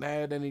hasn't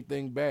had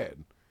anything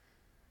bad.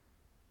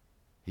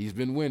 He's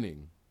been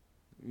winning.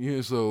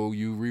 Yeah, so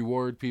you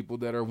reward people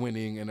that are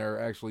winning and are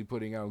actually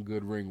putting out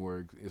good ring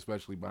work,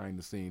 especially behind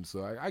the scenes.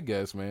 So I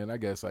guess, man, I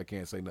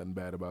can't say nothing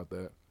bad about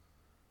that.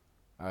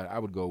 I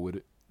would go with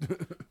it.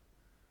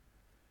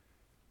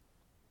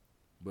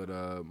 But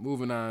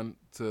moving on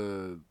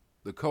to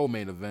the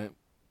co-main event,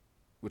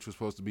 which was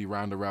supposed to be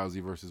Ronda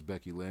Rousey versus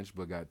Becky Lynch,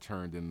 but got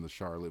turned into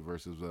Charlotte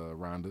versus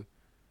Ronda.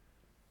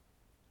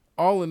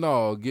 All in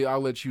all,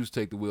 I'll let you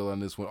take the wheel on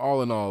this one.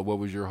 All in all, what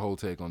was your whole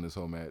take on this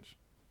whole match?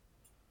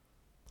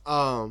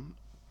 I'm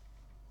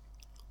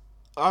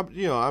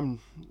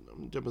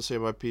gonna say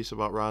my piece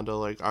about Ronda.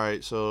 Like, all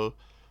right, so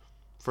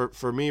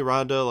for me,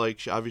 Ronda, like,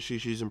 obviously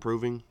she's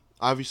improving.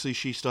 Obviously,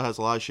 she still has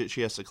a lot of shit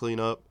she has to clean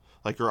up.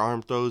 Like her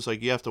arm throws,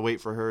 like you have to wait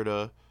for her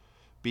to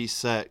be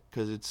set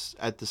because it's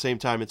at the same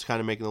time it's kind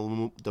of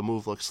making the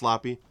move look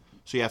sloppy.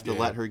 So you have to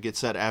let her get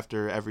set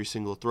after every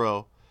single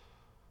throw.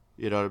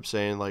 You know what I'm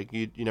saying? Like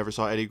you never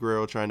saw Eddie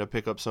Guerrero trying to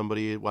pick up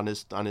somebody on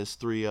his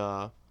three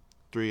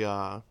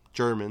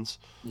Germans.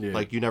 Yeah.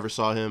 Like you never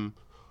saw him.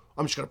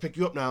 I'm just gonna pick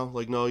you up now.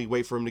 Like no, you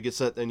wait for him to get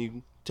set, then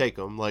you take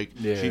him. Like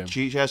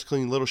she has to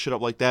clean little shit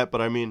up like that.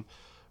 But I mean,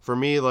 for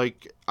me,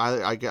 like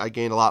I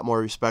gained a lot more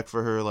respect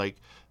for her. Like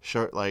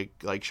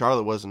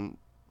Charlotte wasn't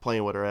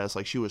playing with her ass.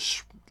 Like she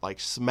was like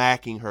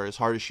smacking her as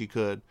hard as she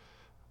could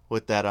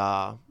with that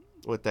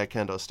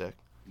kendo stick.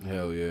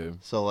 Hell yeah.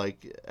 So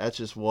like that's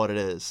just what it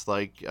is.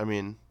 Like I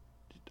mean,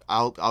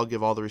 I'll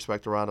give all the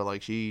respect to Ronda.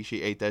 Like she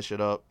ate that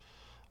shit up.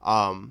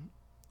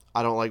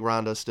 I don't like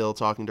Ronda still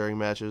talking during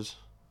matches.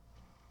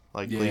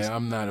 Like, yeah, please,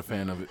 I'm not a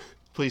fan of it.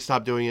 Please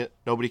stop doing it.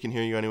 Nobody can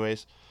hear you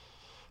anyways.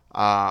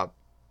 But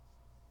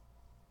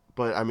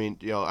I mean,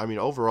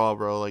 overall,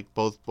 bro, like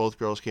both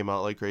girls came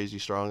out like crazy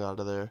strong out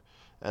of there,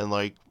 and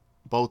like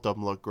both of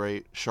them look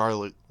great.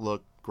 Charlotte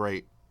looked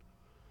great.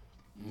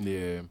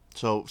 Yeah.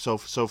 So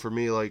for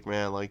me, like,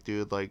 man, like,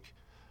 dude, like,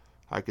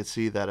 I could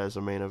see that as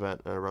a main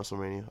event at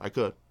WrestleMania. I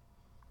could.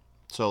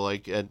 So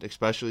like, and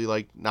especially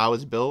like now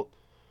it's built.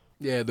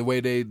 Yeah, the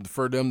way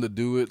for them to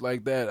do it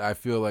like that, I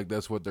feel like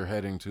that's what they're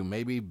heading to.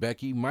 Maybe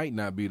Becky might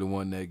not be the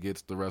one that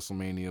gets the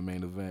WrestleMania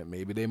main event.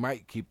 Maybe they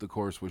might keep the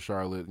course with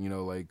Charlotte,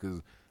 like,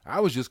 because I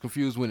was just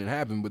confused when it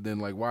happened, but then,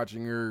 like,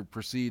 watching her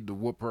proceed to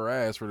whoop her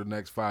ass for the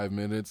next 5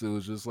 minutes, it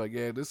was just like,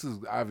 yeah, this is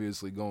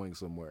obviously going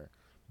somewhere.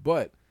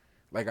 But,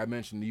 like I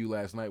mentioned to you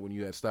last night when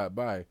you had stopped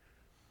by,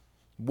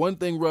 one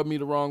thing rubbed me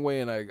the wrong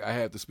way, and I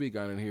have to speak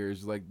on it here,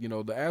 is like,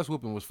 the ass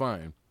whooping was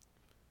fine.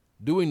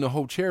 Doing the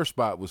whole chair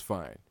spot was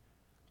fine.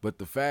 But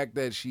the fact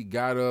that she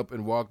got up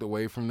and walked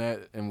away from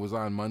that and was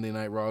on Monday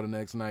Night Raw the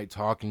next night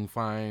talking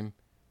fine,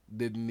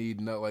 didn't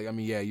need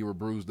you were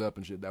bruised up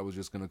and shit. That was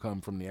just going to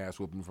come from the ass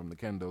whooping from the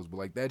kendos. But,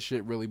 like, that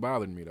shit really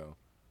bothered me, though.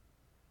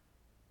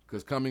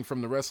 Because coming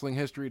from the wrestling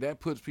history, that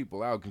puts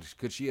people out.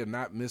 Could she have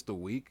not missed a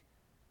week?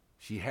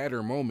 She had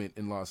her moment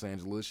in Los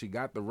Angeles. She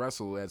got the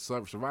wrestle at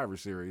Survivor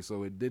Series,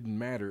 so it didn't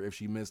matter if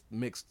she missed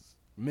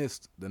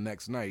the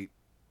next night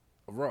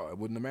of Raw. It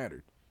wouldn't have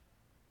mattered.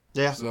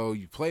 Yeah. So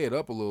you play it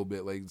up a little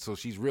bit, like, so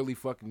she's really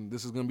fucking.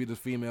 This is gonna be the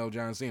female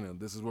John Cena.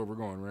 This is where we're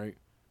going, right?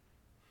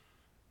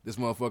 This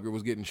motherfucker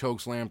was getting choke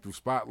slammed through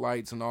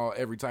spotlights and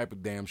every type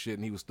of damn shit,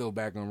 and he was still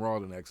back on Raw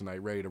the next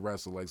night, ready to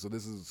wrestle. Like, so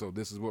this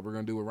is what we're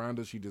gonna do with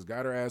Ronda. She just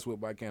got her ass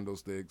whipped by kendo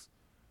sticks.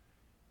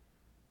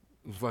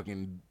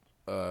 Fucking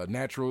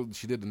natural.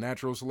 She did the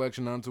natural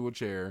selection onto a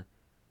chair.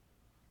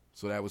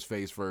 So that was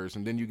face first.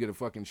 And then you get a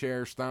fucking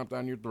chair stomped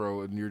on your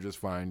throat and you're just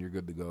fine. You're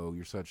good to go.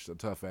 You're such a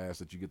tough ass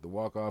that you get to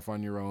walk off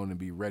on your own and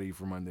be ready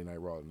for Monday Night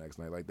Raw the next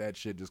night. Like, that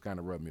shit just kind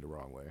of rubbed me the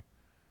wrong way.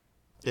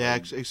 Yeah,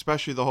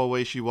 especially the whole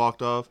way she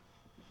walked off.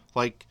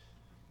 Like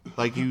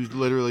you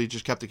literally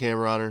just kept the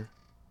camera on her.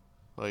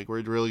 Like,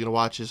 we're really going to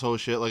watch this whole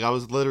shit. Like, I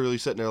was literally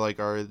sitting there like,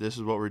 all right, this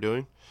is what we're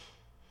doing?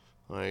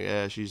 Like,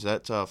 yeah, she's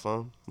that tough,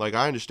 huh? Like,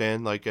 I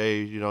understand. Like,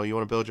 hey, you want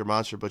to build your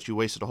monster, but you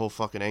wasted a whole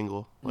fucking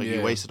angle. Like,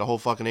 You wasted a whole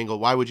fucking angle.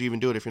 Why would you even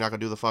do it if you're not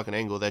going to do the fucking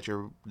angle that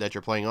you're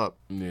playing up?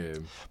 Yeah.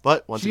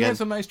 But, once again... She had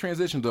some nice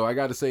transition, though. I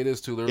got to say this,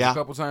 too. There was a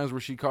couple times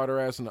where she caught her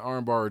ass in the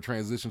armbar or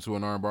transitioned to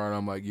an armbar, and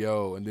I'm like,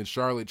 yo. And then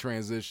Charlotte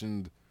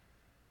transitioned...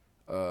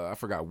 I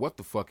forgot what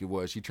the fuck it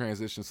was. She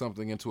transitioned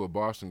something into a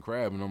Boston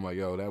Crab, and I'm like,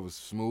 yo, that was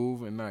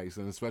smooth and nice.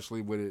 And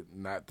especially with it,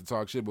 not to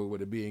talk shit, but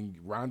with it being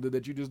Ronda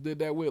that you just did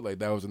that with, like,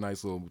 that was a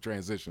nice little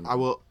transition. I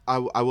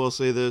will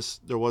say this.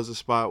 There was a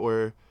spot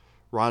where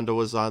Ronda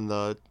was on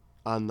the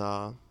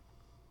turnbuckle,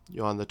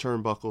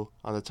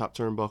 on the top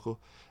turnbuckle,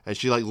 and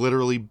she like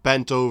literally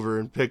bent over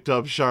and picked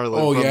up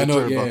Charlotte from the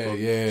turnbuckle.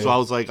 Yeah. So I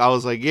was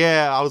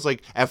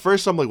like, at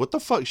first I'm like, what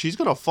the fuck? She's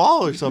gonna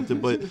fall or something,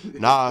 but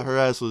nah,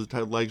 her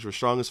legs were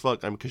strong as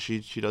fuck. I mean, because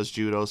she does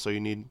judo, so you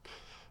need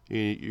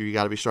you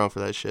got to be strong for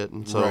that shit.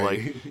 And so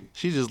Right. like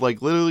she just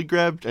like literally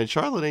grabbed, and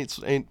Charlotte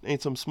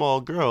ain't some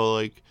small girl,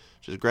 like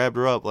just grabbed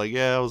her up. Like,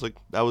 yeah, I was like,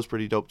 that was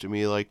pretty dope to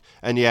me. Like,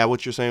 and yeah,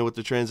 what you're saying with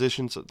the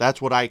transitions,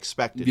 that's what I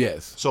expected.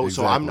 Yes. So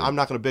exactly. I'm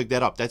not gonna big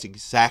that up. That's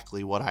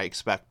exactly what I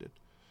expected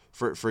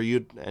for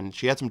you. And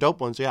she had some dope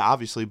ones, yeah,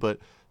 obviously, but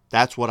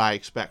that's what I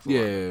expect from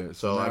her. Yeah.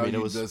 So I mean,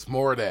 it was Let's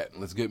more of that.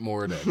 Let's get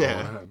more of that.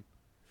 Yeah. going on.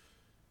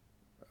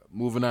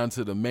 Moving on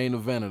to the main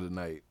event of the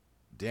night: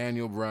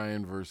 Daniel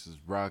Bryan versus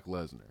Brock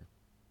Lesnar.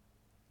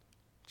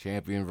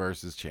 Champion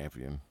versus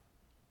champion.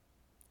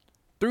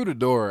 Through the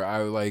door,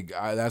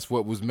 that's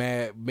what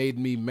made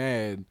me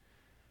mad.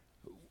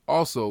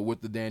 Also,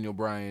 with the Daniel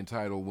Bryan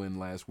title win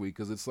last week,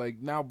 because it's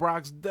like now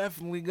Brock's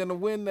definitely gonna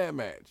win that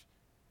match.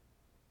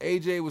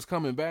 AJ was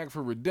coming back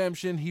for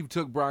redemption. He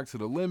took Brock to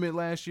the limit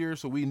last year,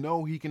 so we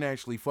know he can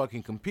actually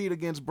fucking compete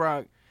against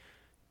Brock.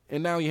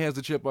 And now he has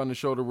the chip on the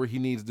shoulder where he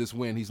needs this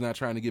win. He's not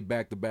trying to get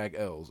back-to-back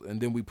L's.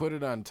 And then we put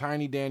it on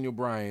tiny Daniel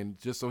Bryan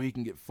just so he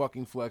can get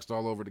fucking flexed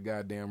all over the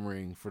goddamn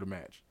ring for the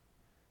match.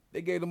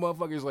 They gave the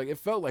motherfuckers, like, it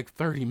felt like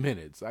 30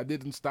 minutes. I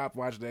didn't stop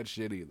watching that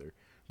shit either.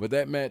 But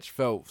that match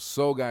felt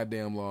so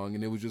goddamn long,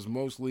 and it was just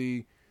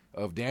mostly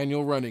of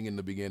Daniel running in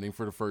the beginning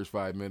for the first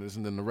 5 minutes,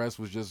 and then the rest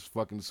was just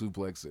fucking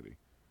Suplex City.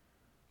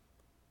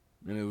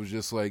 And it was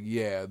just like,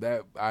 yeah,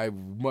 that I'd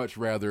much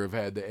rather have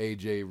had the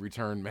AJ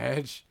return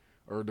match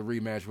or the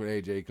rematch with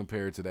AJ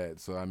compared to that.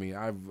 So, I mean,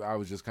 I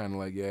was just kind of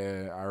like,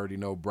 yeah, I already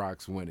know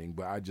Brock's winning,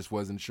 but I just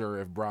wasn't sure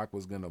if Brock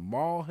was going to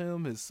maul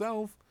him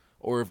himself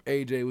or if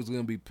AJ was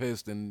going to be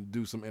pissed and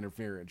do some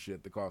interference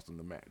shit to cost him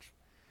the match.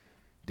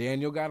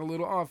 Daniel got a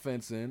little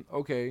offense in,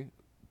 okay,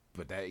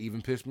 but that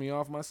even pissed me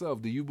off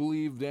myself. Do you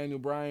believe Daniel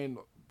Bryan,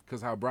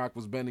 because how Brock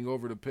was bending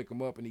over to pick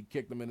him up and he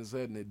kicked him in his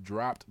head and it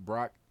dropped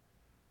Brock?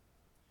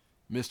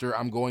 Mr.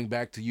 I'm going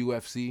back to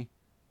UFC?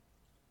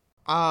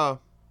 I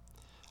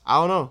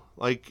don't know.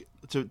 Like,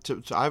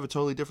 I have a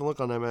totally different look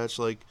on that match.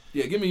 Like,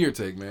 yeah, give me your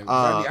take, man.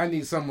 I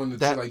need someone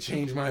to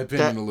change my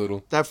opinion a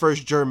little. That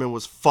first German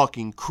was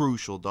fucking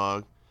crucial,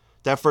 dog.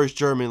 That first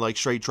German, like,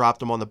 straight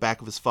dropped him on the back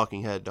of his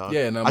fucking head, dog.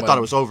 Yeah, and I thought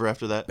it was over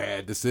after that.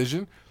 Bad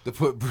decision to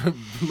put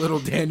little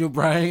Daniel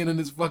Bryan in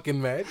his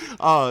fucking match.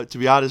 To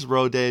be honest,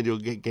 bro, Daniel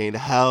gained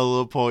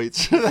hella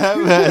points for that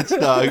match,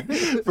 dog.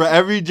 For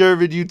every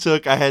German you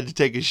took, I had to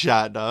take a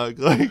shot, dog.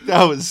 Like,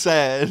 that was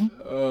sad.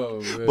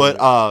 Oh, man.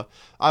 But,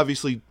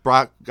 obviously,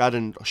 Brock got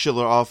in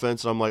Schiller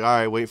offense, and I'm like, all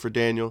right, wait for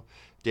Daniel.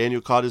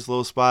 Daniel caught his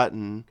little spot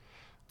and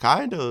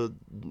kind of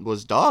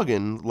was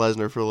dogging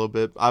Lesnar for a little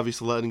bit.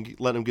 Obviously,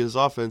 let him get his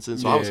offense in,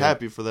 so I was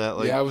happy for that.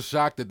 Like, yeah, I was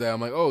shocked at that.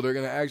 I'm like, oh, they're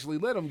going to actually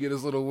let him get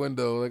his little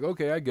window. Like,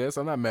 okay, I guess.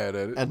 I'm not mad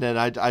at it. And then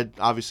I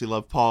obviously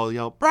love Paul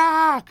yell,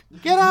 Brock,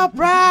 get up,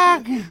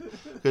 Brock!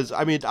 Because,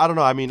 I mean, I don't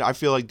know. I mean, I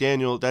feel like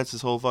Daniel, that's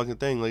his whole fucking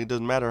thing. Like, it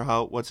doesn't matter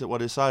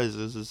what his size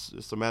is.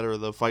 It's a matter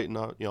of the fighting,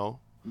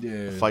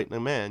 fighting a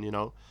man, you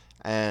know.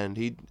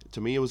 And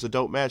to me, it was a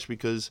dope match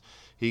because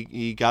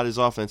he got his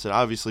offense, and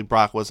obviously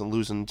Brock wasn't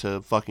losing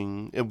to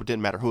fucking. It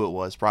didn't matter who it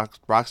was.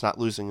 Brock's not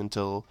losing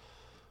until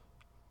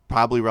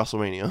probably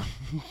WrestleMania.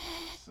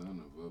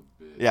 Son of a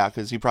bitch. Yeah,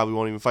 because he probably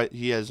won't even fight.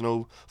 He has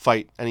no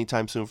fight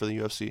anytime soon for the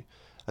UFC.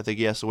 I think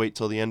he has to wait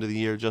till the end of the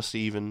year just to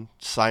even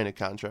sign a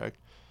contract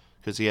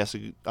because he has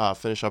to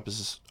finish up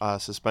his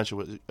suspension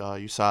with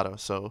USADA.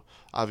 So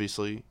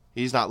obviously,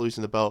 he's not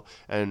losing the belt,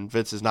 and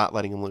Vince is not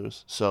letting him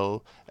lose.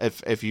 So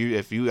if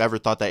you ever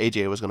thought that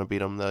AJ was going to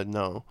beat him, then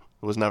no,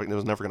 it was never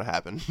going to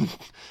happen.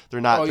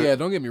 They're not. Oh yeah,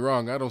 don't get me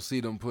wrong. I don't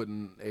see them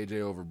putting AJ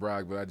over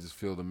Brock, but I just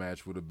feel the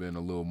match would have been a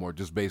little more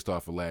just based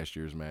off of last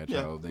year's match.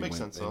 Yeah, how they makes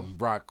went. sense though. And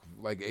Brock,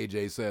 like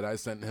AJ said, I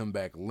sent him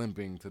back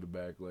limping to the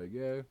back. Like,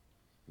 yeah,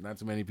 not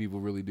too many people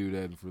really do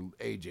that. And for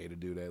AJ to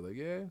do that, like,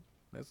 yeah,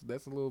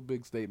 that's a little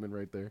big statement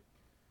right there.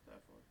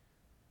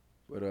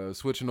 But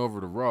switching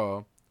over to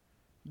Raw.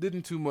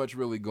 Didn't too much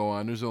really go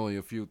on. There's only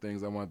a few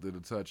things I wanted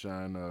to touch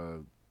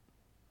on.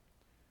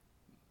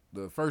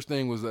 The first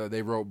thing was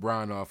they wrote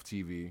Braun off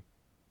TV.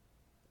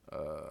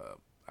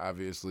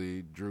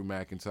 Obviously, Drew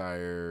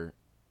McIntyre,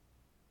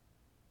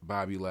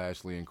 Bobby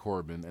Lashley, and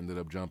Corbin ended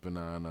up jumping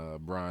on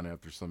Braun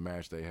after some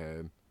match they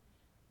had.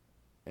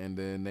 And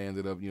then they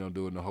ended up,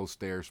 doing the whole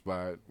stare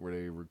spot where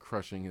they were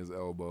crushing his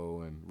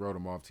elbow and wrote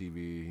him off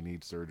TV. He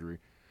needs surgery.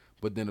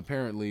 But then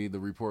apparently the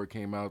report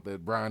came out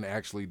that Braun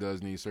actually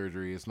does need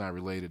surgery. It's not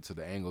related to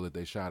the angle that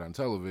they shot on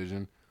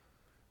television.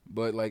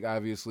 But, like,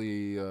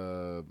 obviously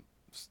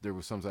there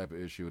was some type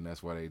of issue, and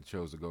that's why they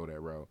chose to go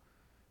that route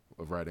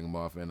of writing him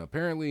off. And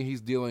apparently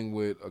he's dealing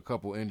with a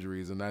couple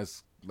injuries, and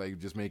that's, like,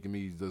 just making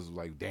me just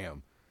like,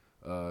 damn.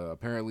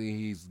 Apparently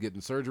he's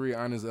getting surgery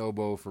on his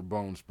elbow for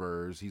bone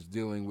spurs. He's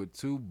dealing with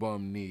 2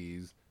 bum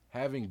knees,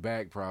 having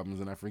back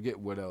problems, and I forget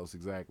what else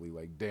exactly.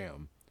 Like,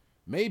 damn.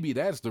 Maybe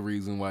that's the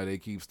reason why they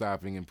keep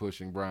stopping and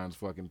pushing Braun's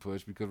fucking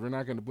push, because we're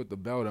not going to put the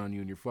belt on you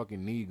and your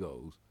fucking knee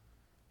goes.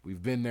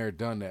 We've been there,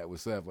 done that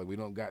with Seth. Like, we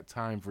don't got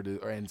time for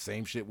this. And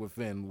same shit with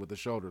Finn with the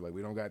shoulder. Like,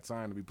 we don't got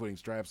time to be putting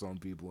straps on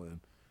people,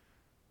 and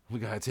we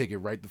got to take it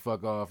right the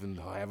fuck off and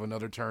have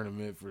another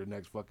tournament for the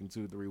next fucking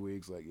 2-3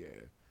 weeks. Like,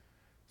 yeah.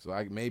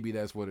 So maybe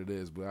that's what it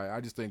is. But I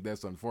just think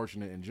that's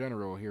unfortunate in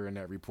general, hearing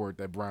that report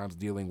that Braun's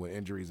dealing with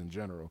injuries in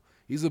general.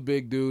 He's a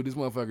big dude. This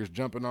motherfucker's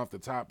jumping off the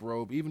top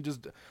rope. Even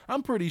just,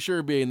 I'm pretty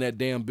sure being that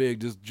damn big,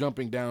 just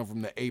jumping down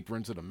from the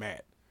apron to the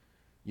mat.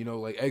 You know,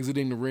 like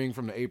exiting the ring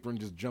from the apron,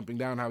 just jumping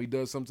down how he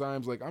does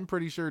sometimes. Like, I'm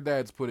pretty sure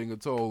that's putting a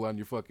toll on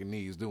your fucking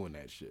knees doing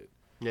that shit.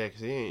 Yeah,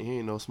 because he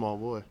ain't no small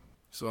boy.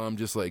 So I'm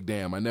just like,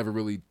 damn, I never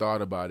really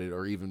thought about it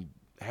or even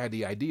had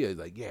the idea.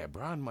 Like, yeah,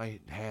 Braun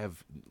might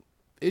have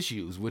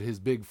issues with his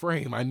big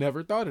frame. I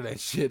never thought of that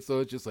shit. So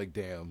it's just like,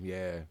 damn,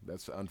 yeah,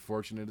 that's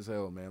unfortunate as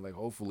hell, man. Like,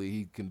 hopefully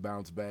he can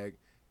bounce back,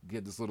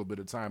 get this little bit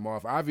of time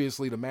off.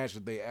 Obviously, the match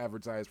that they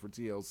advertised for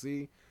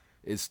TLC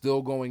is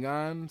still going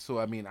on. So,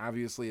 I mean,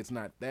 obviously it's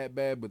not that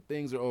bad, but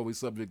things are always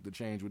subject to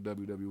change with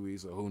WWE.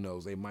 So who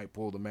knows? They might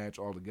pull the match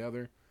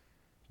altogether.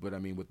 But, I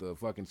mean, with the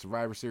fucking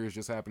Survivor Series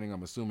just happening,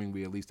 I'm assuming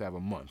we at least have a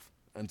month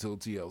until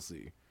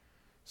TLC.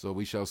 So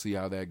we shall see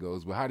how that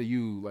goes. But how do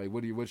you, like,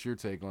 what's your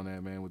take on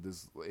that, man, with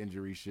this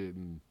injury shit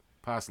and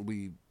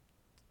possibly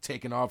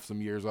taking off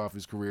some years off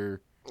his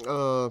career?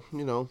 You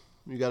know,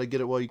 you got to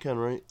get it while you can,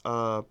 right?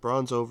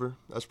 Braun's over.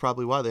 That's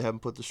probably why they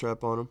haven't put the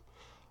strap on him.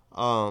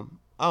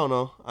 I don't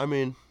know. I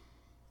mean,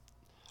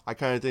 I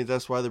kind of think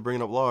that's why they're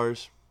bringing up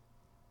Lars.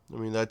 I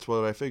mean, that's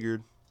what I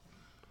figured.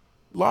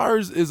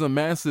 Lars is a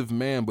massive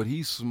man, but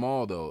he's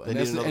small, though. And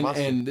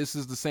this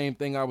is the same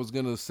thing I was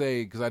going to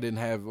say because I didn't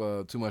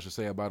have too much to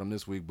say about him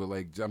this week, but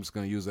like I'm just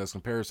going to use that as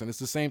comparison. It's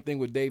the same thing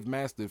with Dave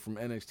Mastiff from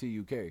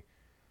NXT UK.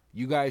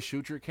 You guys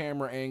shoot your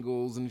camera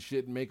angles and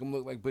shit and make them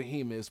look like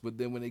behemoths, but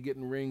then when they get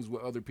in rings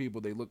with other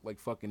people, they look like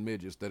fucking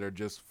midgets that are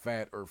just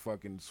fat or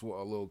fucking a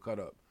little cut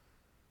up.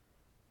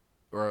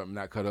 Or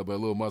not cut up, but a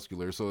little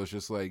muscular. So it's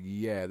just like,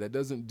 yeah, that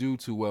doesn't do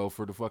too well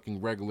for the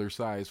fucking regular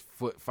size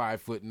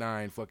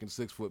 5'9", fucking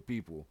 6 foot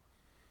people.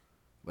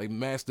 Like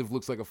Mastiff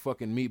looks like a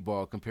fucking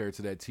meatball compared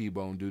to that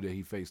T-Bone dude that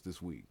he faced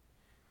this week.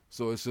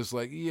 So it's just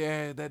like,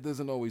 yeah, that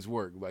doesn't always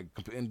work. Like,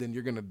 and then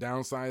you're gonna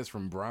downsize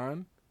from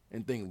Braun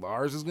and think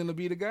Lars is gonna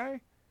be the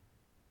guy.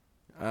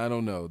 I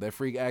don't know. That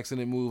freak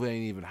accident move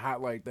ain't even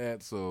hot like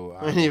that, so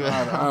I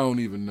don't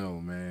even know,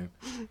 man.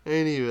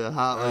 Ain't even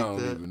hot like that. I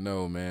don't even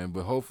know, man.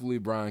 But hopefully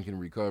Braun can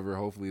recover.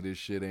 Hopefully this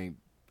shit ain't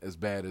as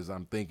bad as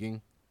I'm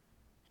thinking.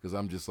 Because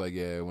I'm just like,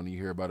 yeah, when you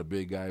hear about a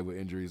big guy with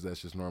injuries,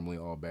 that's just normally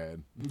all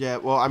bad. Yeah,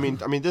 well, I mean,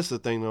 this is the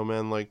thing, though,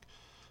 man. Like,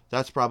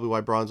 that's probably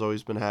why Braun's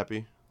always been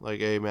happy.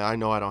 Like, hey, man, I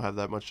know I don't have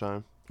that much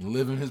time.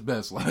 Living his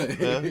best life.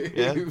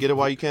 Yeah, get it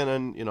while you can,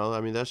 and, you know,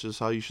 I mean, that's just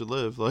how you should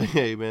live. Like,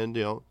 hey, man,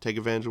 you know, take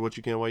advantage of what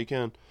you can while you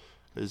can.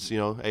 Because, you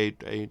know,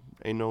 ain't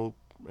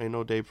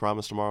no day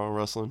promised tomorrow in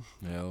wrestling.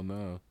 Hell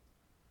no.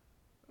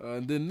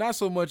 And then not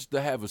so much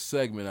to have a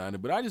segment on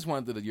it, but I just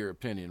wanted your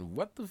opinion.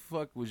 What the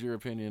fuck was your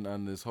opinion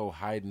on this whole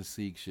hide and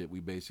seek shit we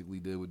basically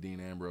did with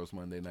Dean Ambrose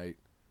Monday night?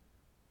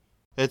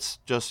 It's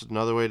just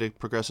another way to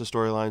progress the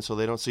storyline so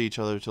they don't see each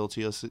other until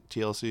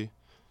TLC.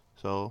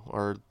 So,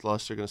 or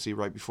unless they're going to see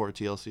right before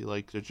TLC.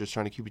 Like, they're just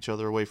trying to keep each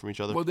other away from each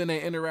other. Well, then they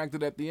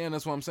interacted at the end.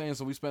 That's what I'm saying.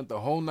 So we spent the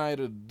whole night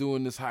of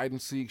doing this hide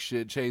and seek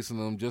shit, chasing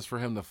them, just for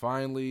him to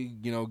finally,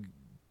 you know,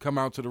 come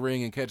out to the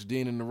ring and catch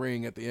Dean in the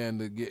ring at the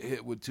end to get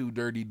hit with 2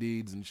 dirty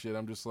deeds and shit.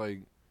 I'm just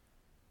like,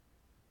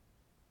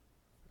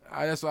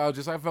 I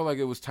felt like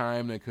it was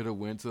time that could have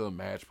went to a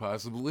match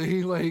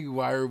possibly. Like,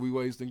 why are we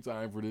wasting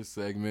time for this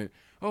segment?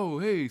 Oh,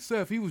 hey,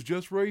 Seth, he was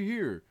just right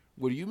here.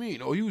 What do you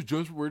mean? Oh, he was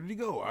just, where did he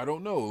go? I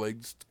don't know. Like,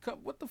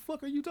 what the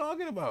fuck are you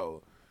talking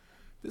about?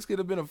 This could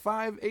have been a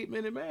 5-8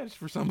 minute match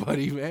for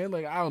somebody, man.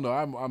 Like, I don't know.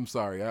 I'm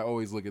sorry. I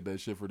always look at that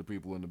shit for the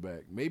people in the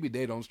back. Maybe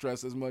they don't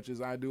stress as much as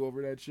I do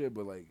over that shit,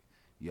 but like,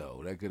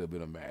 yo, that could have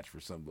been a match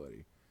for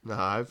somebody.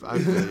 Nah,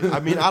 I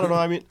mean, I don't know.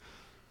 I mean,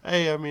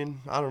 hey, I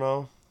mean, I don't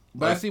know.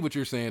 But I see what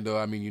you're saying, though.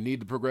 I mean, you need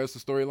to progress the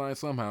storyline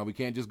somehow. We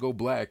can't just go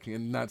black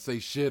and not say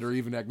shit or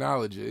even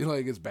acknowledge it.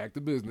 Like, it's back to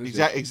business.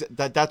 Exactly.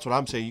 That's what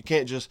I'm saying. You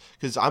can't just,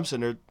 because I'm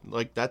sitting there,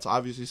 like, that's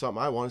obviously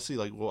something I want to see.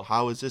 Like, well,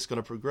 how is this going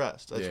to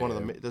progress? That's one of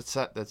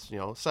the, that's, you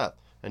know, Seth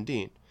and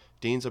Dean.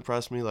 Dean's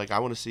impressed me. Like, I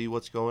want to see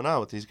what's going on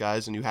with these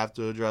guys, and you have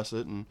to address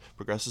it and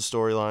progress the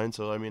storyline.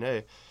 So, I mean,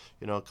 hey,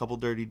 you know, a couple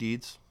dirty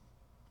deeds,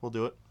 we'll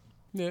do it.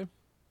 Yeah.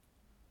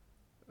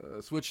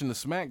 Switching to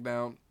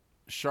SmackDown.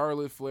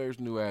 Charlotte Flair's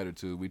new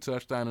attitude. We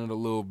touched on it a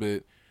little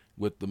bit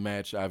with the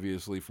match,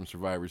 obviously, from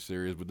Survivor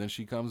Series, but then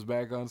she comes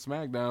back on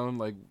SmackDown,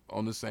 like,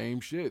 on the same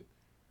shit.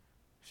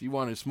 She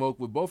wanted smoke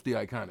with both the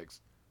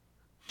Iconics.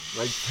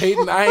 Like,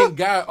 Peyton, I ain't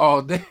got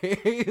all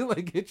day.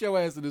 Like, get your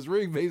ass in this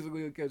ring,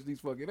 basically, and catch these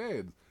fucking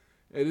heads.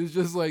 And it's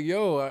just like,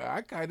 yo,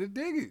 I kind of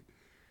dig it.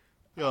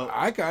 Yo,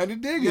 I kind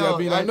of dig it. I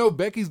mean, I know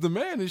Becky's the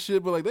man and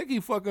shit, but, like, they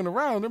keep fucking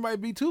around. There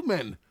might be 2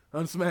 men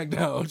on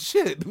SmackDown.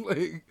 Shit.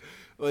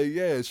 Like,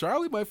 yeah,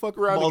 Charlotte might fuck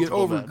around and get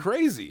over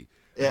crazy.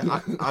 Yeah,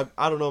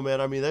 I don't know,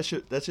 man. I mean, that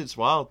shit's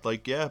wild.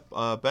 Like, yeah,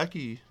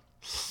 Becky,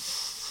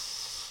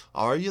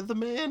 are you the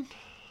man?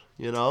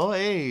 You know,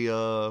 hey, you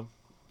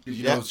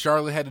know,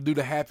 Charlotte had to do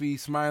the happy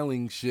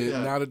smiling shit.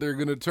 Yeah. Now that they're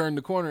gonna turn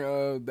the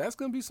corner, that's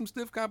gonna be some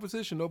stiff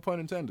competition. No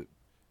pun intended.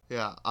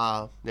 Yeah,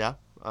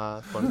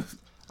 funny.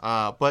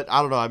 But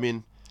I don't know. I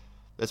mean,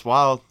 It's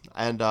wild.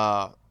 And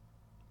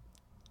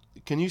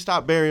can you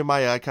stop burying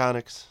my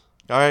Iconics?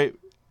 All right,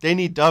 they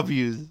need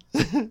W's.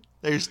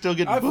 They're still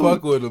getting booed. I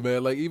fuck with them,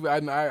 man. Like,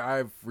 even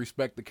I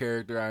respect the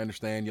character. I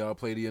understand y'all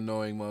play the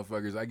annoying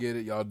motherfuckers. I get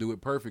it. Y'all do it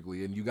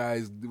perfectly. And you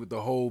guys, with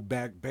the whole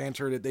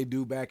banter that they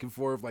do back and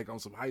forth, like on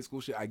some high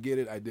school shit, I get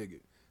it. I dig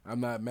it. I'm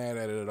not mad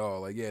at it at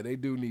all. Like, yeah, they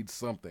do need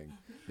something.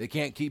 They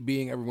can't keep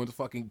being everyone's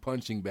fucking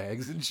punching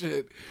bags and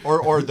shit.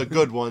 Or the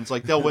good ones.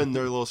 Like, they'll win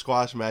their little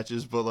squash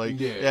matches, but, like,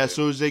 yeah, as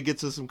soon as they get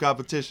to some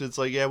competition, it's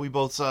like, yeah, we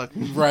both suck.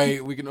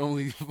 Right. We can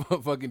only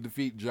fucking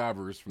defeat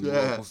jobbers from the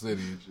local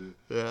city and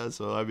shit. Yeah,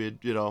 so, I mean,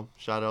 you know,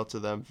 shout out to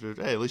them.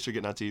 Hey, at least you're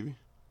getting on TV.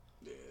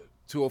 Yeah.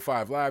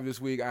 205 Live this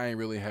week, I ain't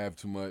really have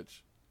too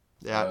much.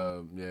 Yeah.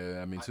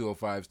 I mean,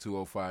 205 is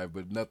 205,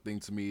 but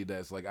nothing to me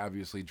that's, like,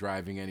 obviously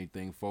driving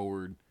anything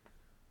forward.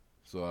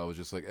 So I was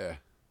just like,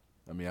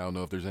 I mean, I don't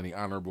know if there's any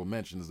honorable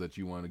mentions that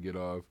you want to get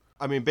off.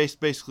 I mean,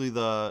 basically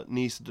the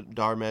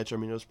Nese-Dar match, I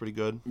mean, it was pretty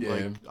good.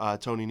 Yeah.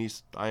 Like, Tony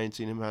Nese, I ain't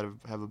seen him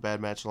have a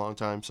bad match in a long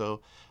time.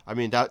 So, I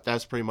mean,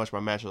 that's pretty much my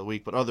match of the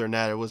week. But other than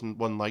that, it wasn't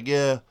like,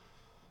 yeah.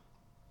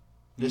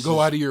 Go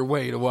out of your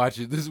way to watch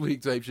it this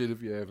week type shit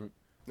if you haven't.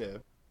 Yeah.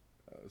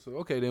 So,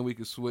 okay, then we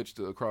can switch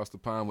to across the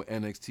pond with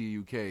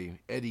NXT UK.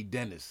 Eddie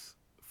Dennis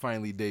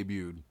finally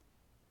debuted.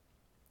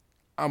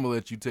 I'm going to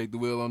let you take the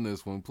wheel on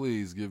this one.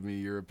 Please give me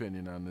your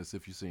opinion on this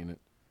if you've seen it.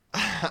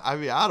 I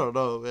mean, I don't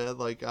know, man.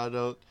 Like, I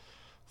don't.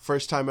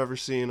 First time ever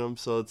seeing him,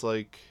 so it's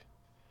like,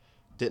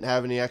 didn't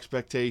have any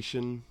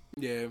expectation.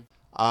 Yeah.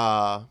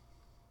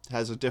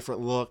 Has a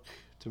different look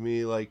to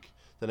me, like,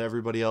 than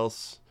everybody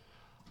else.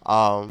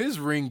 His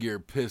ring gear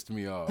pissed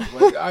me off.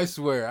 Like, I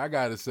swear, I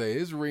got to say,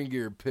 his ring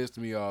gear pissed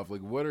me off.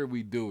 Like, what are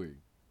we doing?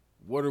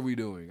 What are we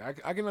doing?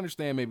 I can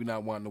understand maybe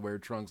not wanting to wear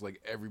trunks like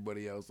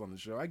everybody else on the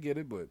show. I get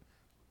it, but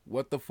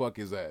what the fuck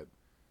is that?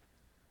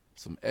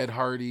 Some Ed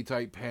Hardy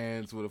type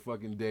pants with a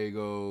fucking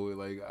Dago.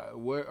 Like,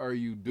 what are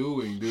you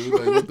doing, dude?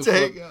 Like, what the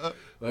fuck?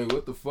 Like,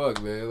 what the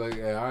fuck, man? Like,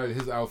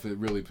 his outfit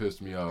really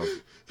pissed me off.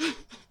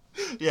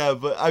 Yeah,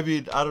 but I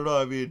mean, I don't know.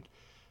 I mean,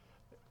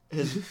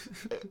 his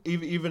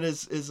even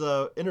his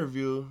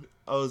interview,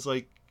 I was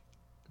like,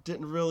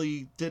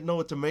 didn't know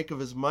what to make of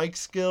his mic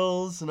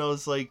skills, and I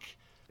was like.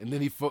 And then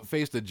he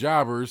faced a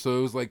jobber, so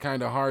it was like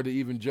kind of hard to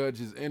even judge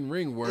his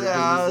in-ring work.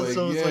 Yeah, it was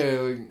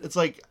like, it's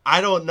like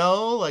I don't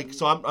know, like,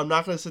 so I'm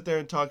not gonna sit there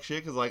and talk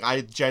shit because like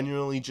I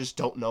genuinely just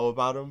don't know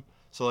about him.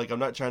 So like I'm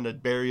not trying to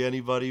bury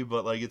anybody,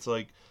 but like it's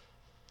like,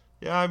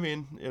 yeah, I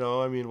mean,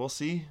 we'll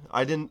see.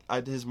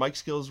 His mic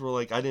skills were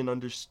like I didn't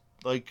understand,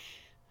 like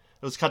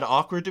it was kind of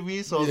awkward to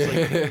me. So I was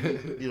like,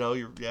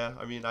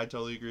 I mean, I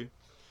totally agree.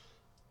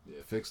 Yeah,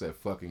 fix that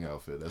fucking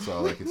outfit. That's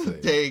all I can say.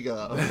 There you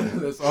go.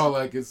 That's all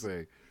I can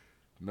say.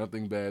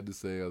 Nothing bad to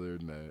say other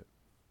than that.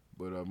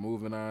 But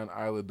moving on,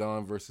 Isla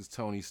Dawn versus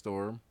Toni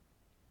Storm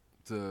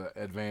to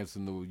advance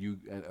in the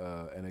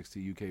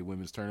NXT UK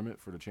Women's Tournament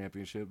for the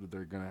championship that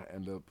they're going to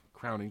end up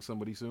crowning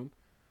somebody soon.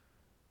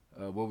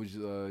 What was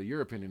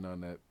your opinion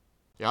on that?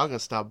 Y'all gonna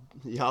stop.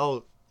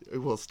 Y'all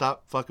will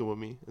stop fucking with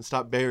me and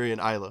stop burying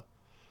Isla.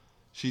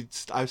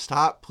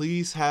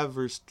 Please have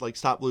her like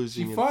stop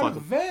losing. She fought a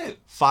vet.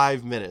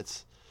 5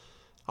 minutes.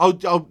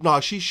 Oh no,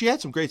 she had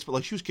some great, but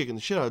like she was kicking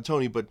the shit out of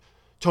Toni, but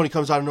Toni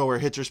comes out of nowhere,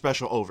 hits her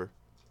special over.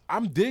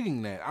 I'm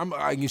digging that.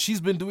 I mean, she's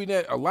been doing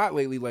that a lot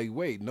lately. Like,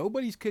 wait,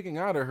 nobody's kicking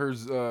out of her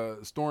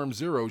Storm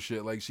Zero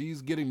shit. Like,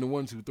 she's getting the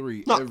 1, 2,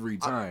 3 every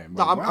time.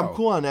 I'm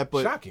cool on that,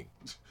 but shocking.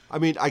 I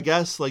mean, I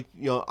guess like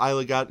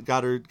Isla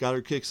got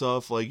her kicks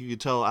off. Like you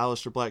could tell,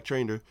 Aleister Black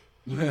trained her.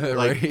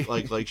 Like,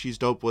 right? like she's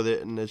dope with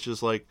it, and it's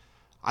just like,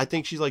 I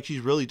think she's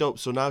really dope.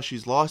 So now she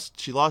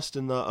lost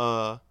in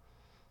the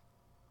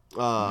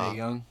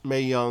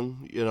Mae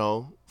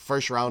Young,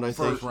 first round, I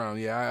think. First round,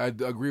 yeah, I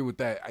agree with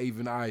that.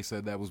 Even I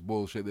said that was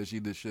bullshit, that she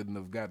just shouldn't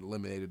have got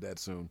eliminated that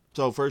soon.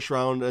 So first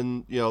round,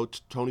 and,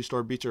 Toni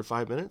Storm beats her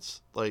 5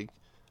 minutes? Like,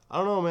 I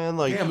don't know, man.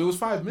 Like, damn, it was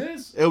 5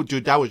 minutes?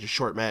 Dude, that was a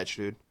short match,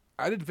 dude.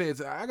 I didn't pay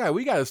attention.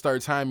 We got to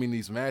start timing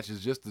these matches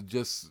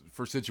just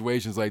for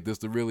situations like this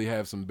to really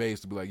have some base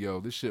to be like, yo,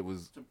 this shit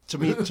was... To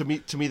me,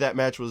 that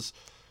match was...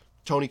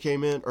 Toni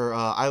came in, or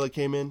Isla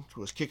came in,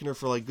 was kicking her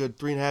for like good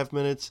 3.5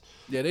 minutes.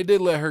 Yeah, they did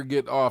let her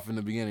get off in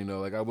the beginning though.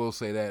 Like, I will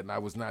say that, and I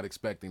was not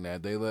expecting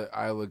that. They let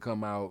Isla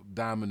come out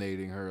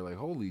dominating her. Like,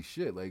 holy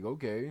shit! Like,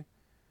 okay,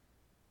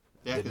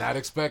 did not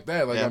expect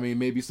that. Like, I mean,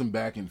 maybe some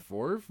back and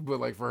forth, but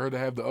like for her to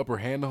have the upper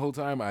hand the whole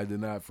time, I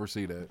did not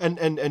foresee that. And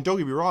don't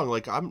get me wrong,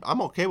 like I'm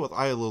okay with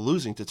Isla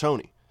losing to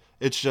Toni.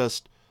 It's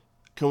just,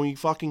 can we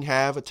fucking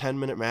have a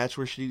 10-minute match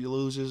where she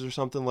loses or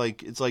something?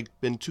 Like, it's like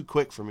been too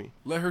quick for me.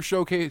 Let her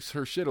showcase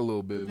her shit a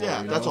little bit.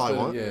 Yeah, that's all I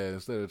want. Yeah,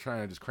 instead of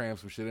trying to just cram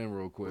some shit in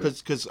real quick.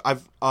 Because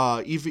I've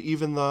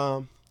even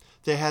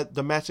they had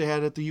the match they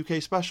had at the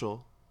UK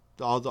special,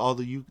 all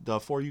the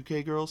 4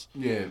 UK girls.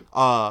 Yeah.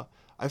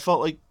 I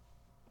felt like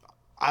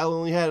I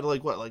only had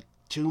like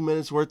 2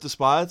 minutes worth of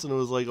spots, and it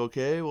was like,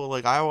 okay, well,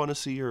 like I want to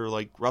see her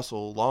like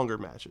wrestle longer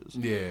matches.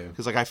 Yeah.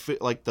 Because like I feel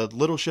like the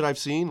little shit I've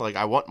seen, like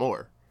I want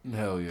more.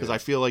 Hell yeah. Because I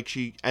feel like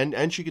she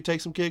and she could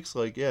take some kicks.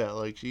 Like, yeah,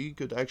 like she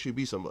could actually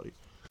be somebody.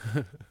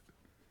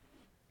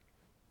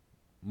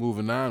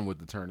 moving on with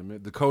the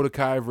tournament, Dakota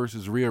Kai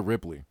versus Rhea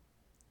Ripley.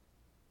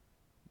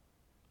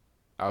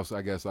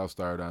 I guess I'll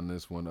start on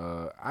this one.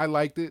 I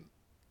liked it.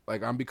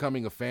 Like, I'm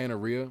becoming a fan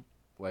of Rhea.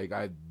 Like,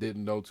 I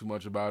didn't know too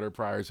much about her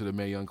prior to the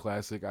Mae Young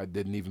Classic. I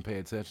didn't even pay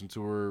attention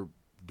to her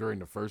during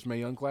the first Mae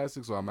Young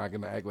Classic, so I'm not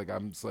going to act like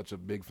I'm such a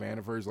big fan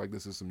of hers. Like,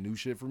 this is some new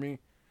shit for me.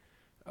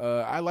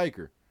 I like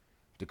her.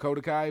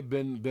 Dakota Kai,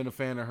 been a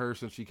fan of her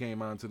since she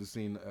came onto the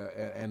scene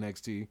at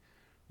NXT,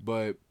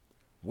 but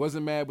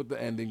wasn't mad with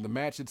the ending. The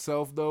match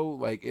itself, though,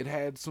 like, it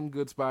had some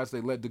good spots.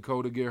 They let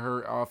Dakota get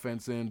her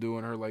offense in,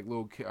 doing her, like,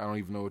 little, I don't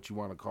even know what you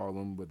want to call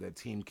them, but that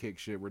team kick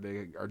shit where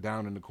they are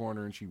down in the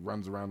corner and she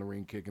runs around the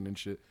ring kicking and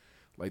shit.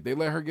 Like, they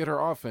let her get her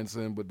offense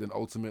in, but then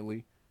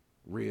ultimately,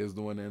 Rhea's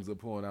the one that ends up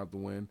pulling out the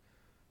win.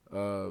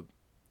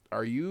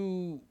 Are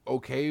you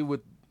okay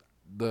with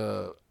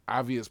the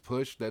obvious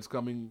push that's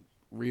coming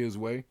Rhea's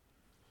way?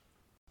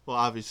 Well,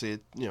 obviously,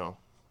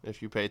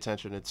 if you pay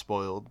attention, it's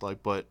spoiled.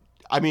 Like, but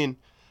I mean,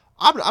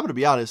 I'm gonna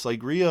be honest.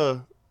 Like,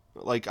 Rhea,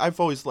 like, I've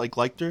always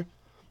liked her,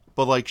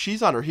 but like,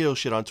 she's on her heel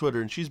shit on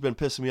Twitter, and she's been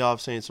pissing me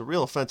off saying some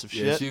real offensive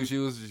shit. Yeah, she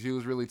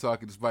was really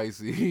talking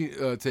spicy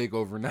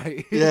takeover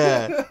night.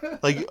 Yeah,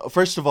 like,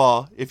 first of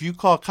all, if you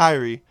call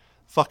Kyrie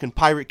fucking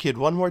Pirate Kid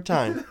one more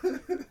time,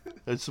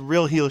 it's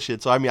real heel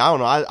shit. So I mean, I don't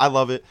know. I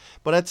love it,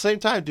 but at the same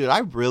time, dude, I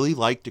really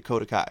like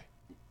Dakota Kai.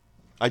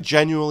 I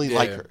genuinely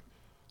like her.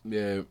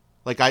 Yeah.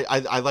 Like,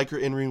 I like her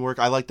in-ring work.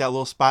 I like that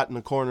little spot in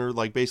the corner,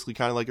 like, basically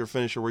kind of like her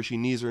finisher where she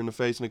knees her in the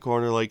face in the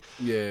corner. Like,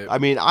 yeah. I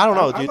mean, I don't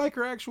know, dude. I like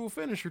her actual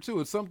finisher, too.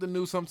 It's something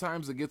new.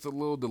 Sometimes it gets a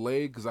little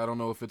delayed because I don't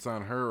know if it's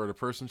on her or the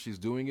person she's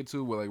doing it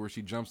to, where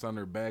she jumps on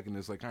her back and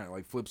it's, like, kind of,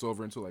 like, flips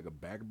over into, like, a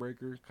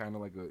backbreaker, kind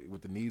of like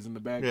with the knees in the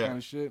back kind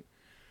of shit.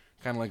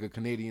 Kind of like a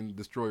Canadian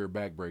Destroyer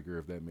backbreaker,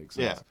 if that makes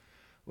sense. Yeah.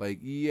 Like,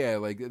 yeah,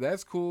 like,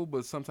 that's cool,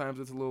 but sometimes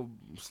it's a little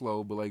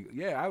slow. But, like,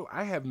 yeah,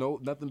 I have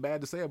nothing bad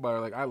to say about her.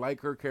 Like, I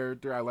like her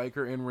character. I like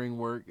her in-ring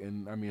work.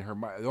 And, I mean,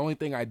 the only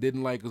thing I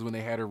didn't like was when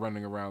they had her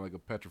running around like a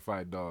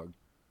petrified dog.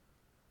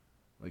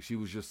 Like, she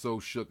was just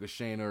so shook of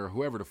Shayna or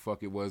whoever the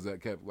fuck it was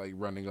that kept, like,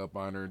 running up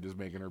on her and just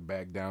making her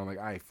back down. Like,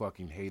 I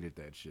fucking hated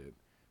that shit.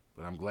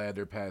 But I'm glad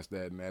they're past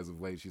that, and as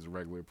of late, she's a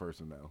regular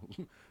person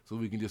now. So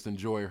we can just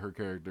enjoy her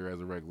character as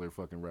a regular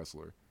fucking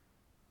wrestler.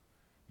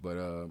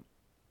 But,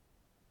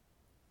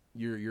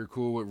 You're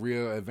cool with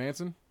Rhea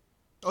advancing?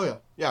 Oh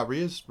yeah,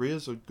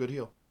 Rhea's a good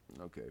heel.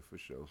 Okay, for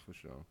sure.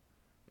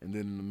 And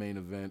then in the main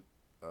event,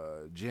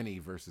 Jenny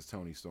versus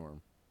Toni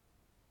Storm.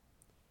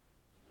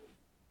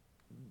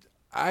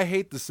 I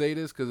hate to say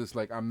this because it's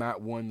like I'm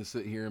not one to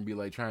sit here and be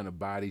like trying to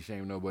body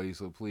shame nobody.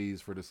 So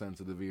please, for the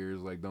sensitive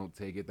ears, like don't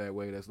take it that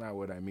way. That's not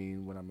what I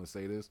mean when I'm gonna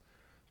say this.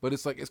 But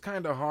it's like it's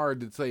kind of hard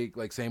to take,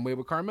 like, same way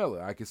with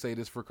Carmella. I could say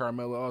this for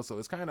Carmella also.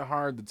 It's kind of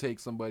hard to take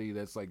somebody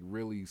that's like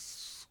really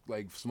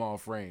like small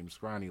frame,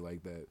 scrawny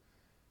like that,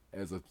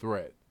 as a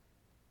threat.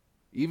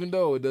 Even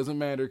though it doesn't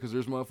matter because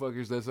there's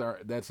motherfuckers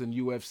that's in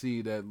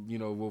UFC that,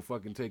 will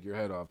fucking take your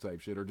head off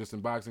type shit, or just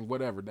in boxing,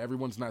 whatever.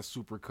 Everyone's not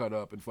super cut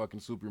up and fucking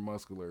super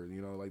muscular,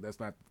 like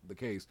that's not the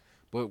case.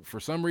 But for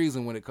some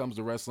reason, when it comes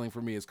to wrestling,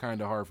 for me, it's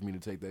kind of hard for me to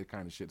take that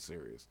kind of shit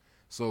serious.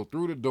 So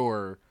through the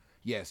door,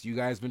 yes, you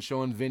guys been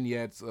showing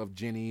vignettes of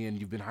Jenny and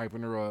you've been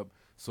hyping her up.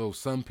 So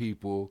some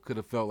people could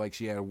have felt like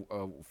she had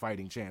a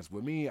fighting chance.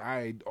 With me,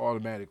 I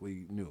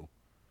automatically knew.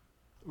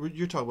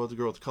 You're talking about the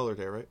girl with the colored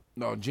hair, right?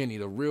 No, Jenny,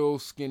 the real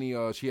skinny.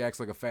 She acts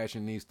like a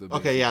fashionista.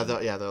 Okay, yeah,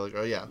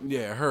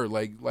 yeah, her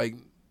like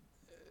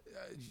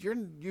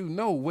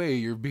no way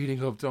you're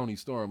beating up Toni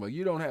Storm. Like,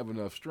 you don't have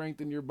enough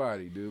strength in your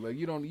body, dude. Like,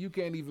 you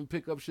can't even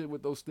pick up shit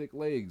with those thick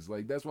legs.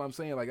 Like, that's what I'm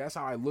saying. Like, that's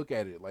how I look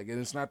at it. Like, and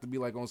it's not to be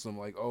like on some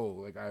like, oh,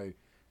 like I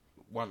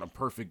want a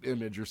perfect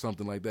image or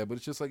something like that. But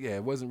it's just like, yeah,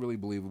 it wasn't really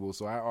believable.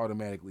 So I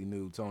automatically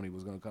knew Toni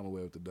was gonna come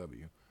away with the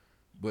W.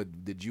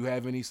 But did you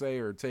have any say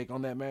or take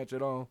on that match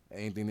at all?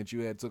 Anything that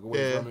you took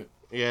away from it?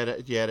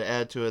 Yeah, to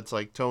add to it, it's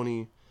like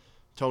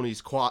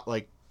Toni's quad,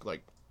 like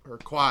her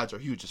quads are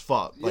huge as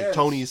fuck. Like, yes.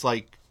 Toni's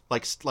like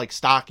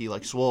stocky,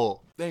 like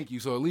swole. Thank you.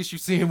 So at least you're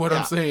seeing what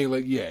I'm saying.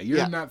 Like,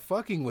 you're not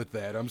fucking with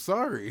that. I'm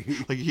sorry.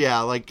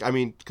 I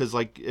mean, because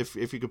like if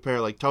you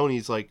compare, like,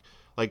 Toni's like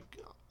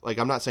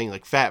I'm not saying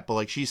like fat, but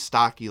like she's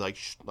stocky, like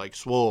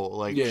swole.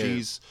 Like,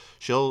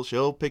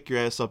 she'll pick your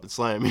ass up and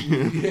slam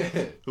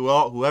you.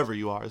 Whoever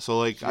you are. So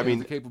like, I mean,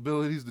 the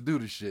capabilities to do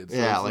the shit. So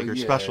like her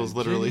specials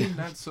literally. Jenny,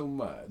 not so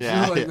much.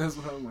 That's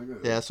what I'm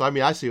like. Yeah. So I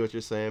mean, I see what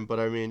you're saying, but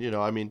I mean,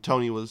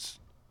 Toni's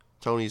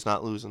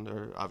not losing to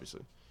her,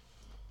 obviously.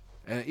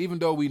 And even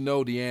though we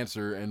know the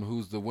answer and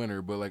who's the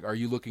winner, but like, are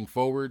you looking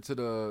forward to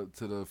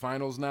the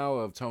finals now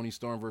of Toni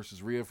Storm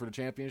versus Rhea for the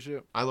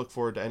championship? I look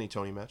forward to any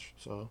Toni match.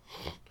 So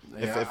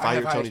if I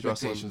hear Toni's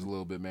expectations a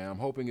little bit, man. I'm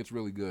hoping it's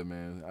really good,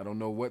 man. I don't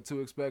know what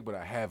to expect, but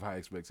I have high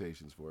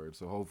expectations for it.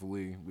 So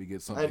hopefully we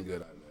get something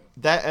good out of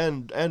that.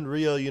 That and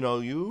Rhea, we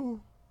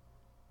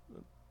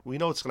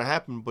know it's gonna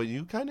happen, but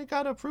you kind of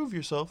gotta prove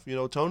yourself.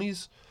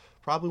 Toni's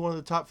probably one of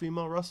the top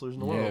female wrestlers in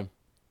the world.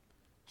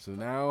 So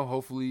now,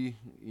 hopefully,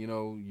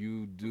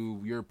 you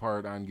do your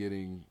part on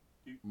getting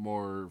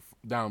more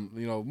down,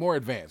 more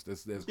advanced.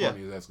 That's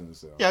corny as that's gonna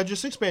sound. Yeah,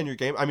 just expand your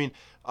game. I mean,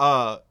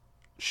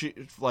 she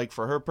like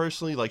for her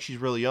personally, like she's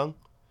really young,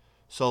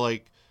 so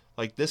like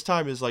this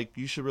time is like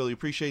you should really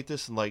appreciate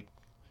this and like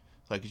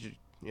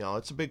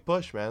it's a big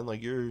push, man.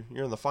 Like you're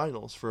in the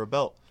finals for a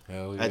belt.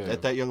 Hell yeah.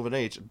 At that young of an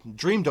age.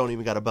 Dream don't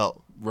even got a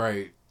belt.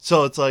 Right.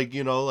 So it's like,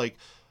 you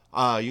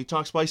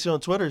talk spicy on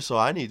Twitter, so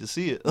I need to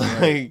see it.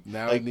 Right.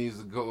 Now it needs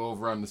to go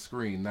over on the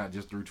screen, not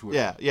just through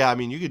Twitter. Yeah. I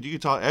mean, you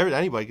could talk.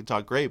 Anybody can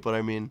talk great, but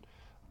I mean,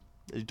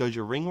 does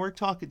your ring work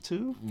talk it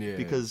too? Yeah.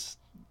 Because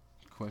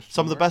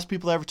some of the best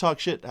people that ever talk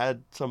shit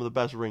had some of the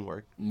best ring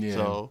work. Yeah.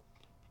 So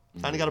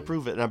kind of got to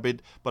prove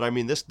it. But I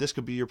mean, this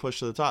could be your push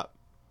to the top.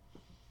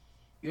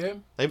 Yeah.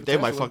 They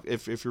might fuck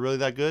if you're really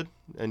that good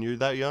and you're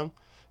that young.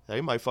 They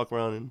might fuck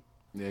around and.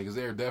 Yeah, because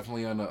they're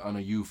definitely on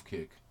a youth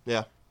kick.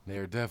 Yeah.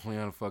 They're definitely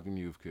on a fucking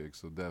youth kick,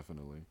 so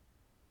definitely.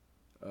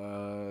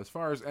 As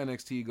far as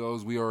NXT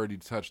goes, we already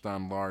touched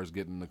on Lars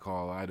getting the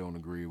call. I don't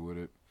agree with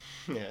it.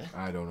 Yeah.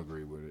 I don't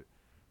agree with it.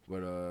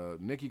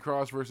 But Nikki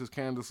Cross versus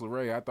Candice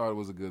LeRae, I thought it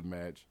was a good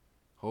match.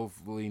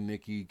 Hopefully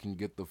Nikki can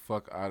get the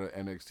fuck out of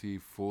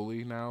NXT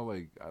fully now.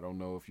 Like, I don't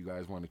know if you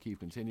guys want to keep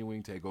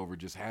continuing. TakeOver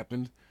just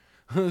happened.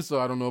 So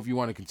I don't know if you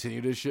want to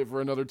continue this shit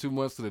for another 2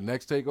 months to the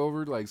next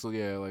TakeOver. Like, so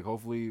yeah, like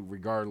hopefully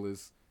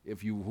regardless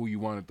who you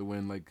wanted to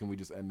win, like, can we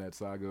just end that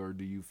saga, or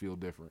do you feel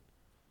different?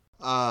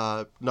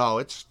 No,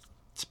 it's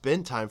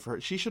been time for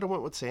her. She should have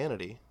went with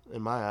Sanity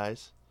in my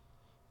eyes.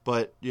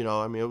 But,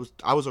 I mean,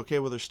 I was okay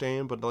with her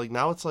staying, but like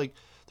now it's like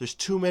there's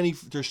too many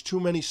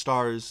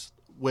stars,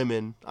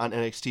 women on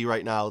NXT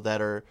right now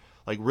that are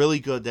like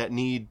really good that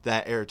need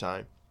that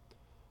airtime.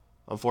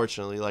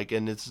 Unfortunately, like,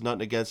 and it's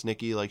nothing against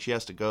Nikki, like she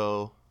has to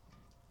go.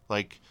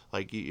 Like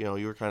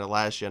you were kind of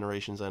last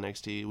generation's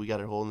NXT. We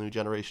got a whole new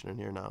generation in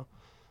here now.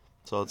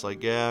 So it's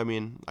like, yeah, I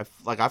mean, I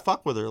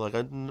fuck with her, like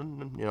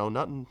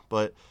nothing.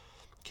 But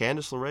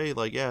Candice LeRae,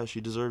 like, yeah,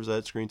 she deserves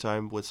that screen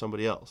time with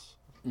somebody else.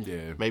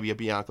 Yeah, maybe a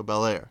Bianca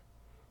Belair,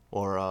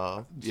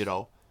 or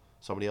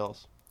somebody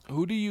else.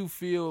 Who do you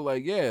feel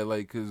like? Yeah,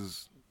 like,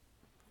 cause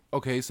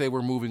okay, say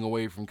we're moving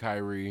away from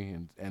Kyrie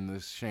and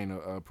this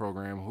Shayna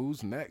program.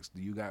 Who's next?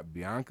 Do you got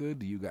Bianca?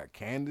 Do you got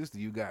Candice? Do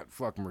you got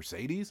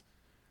Mercedes?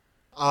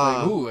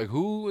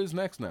 Who is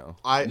next now?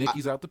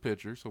 Nikki's out the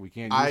picture, so we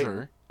can't use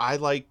her. I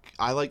like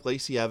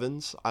Lacey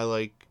Evans. I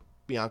like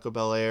Bianca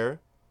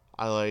Belair.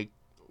 I like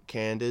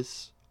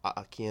Candice.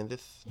 I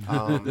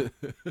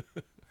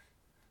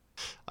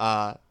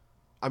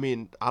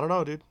mean, I don't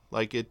know, dude.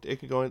 Like it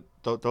could go in.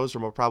 Those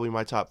are probably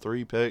my top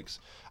 3 picks.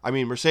 I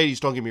mean,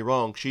 Mercedes. Don't get me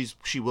wrong.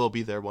 She will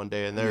be there one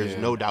day, and there is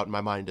no doubt in my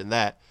mind in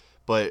that.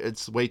 But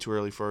it's way too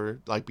early for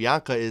her. Like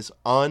Bianca is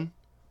undefeated.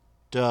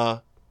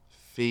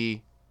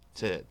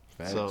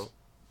 So,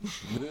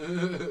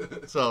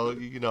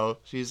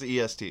 she's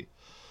the EST.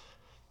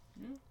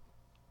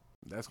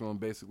 That's going to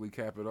basically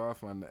cap it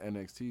off on the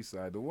NXT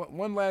side. The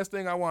one last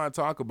thing I want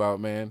to talk about,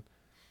 man.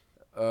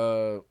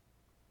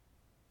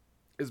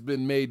 It's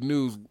been made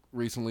news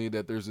recently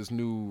that there's this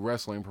new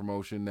wrestling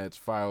promotion that's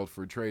filed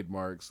for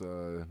trademarks.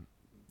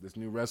 This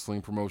new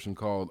wrestling promotion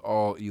called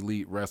All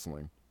Elite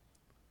Wrestling.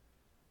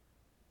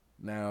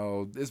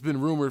 Now, it's been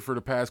rumored for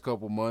the past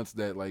couple months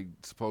that, like,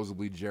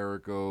 supposedly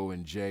Jericho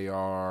and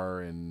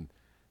JR and,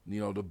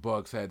 the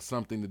Bucks had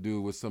something to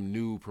do with some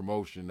new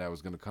promotion that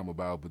was going to come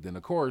about. But then,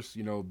 of course,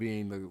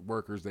 being the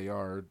workers they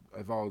are,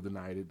 have all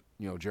denied it.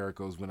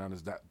 Jericho's went on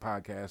his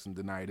podcast and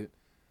denied it.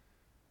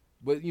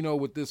 But,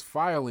 with this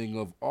filing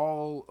of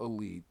All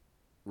Elite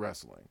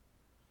Wrestling,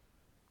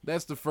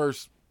 that's the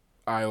first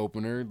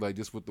eye-opener, like,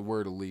 just with the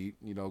word elite.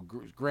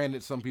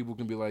 Granted, some people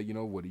can be like,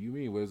 what do you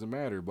mean? What does it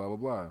matter? Blah, blah,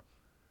 blah.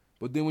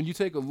 But then when you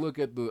take a look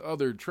at the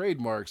other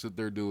trademarks that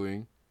they're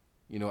doing,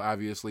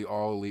 obviously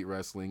All Elite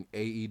Wrestling,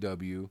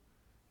 AEW,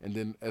 and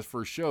then as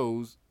for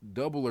shows,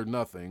 Double or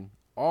Nothing,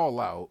 All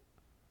Out,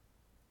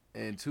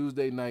 and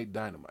Tuesday Night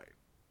Dynamite.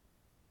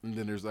 And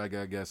then there's, like,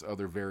 I guess,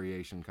 other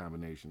variation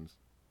combinations.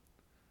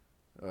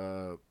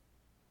 Now,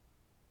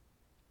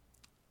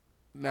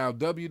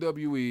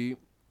 WWE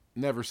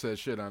never said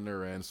shit on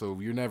their end, so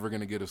you're never going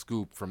to get a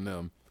scoop from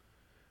them.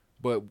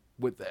 But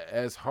with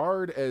as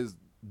hard as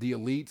the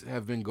Elite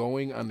have been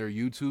going on their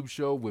YouTube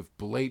show with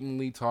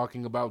blatantly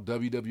talking about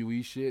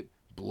WWE shit,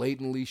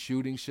 blatantly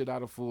shooting shit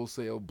out of Full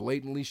Sail,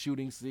 blatantly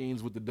shooting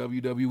scenes with the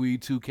WWE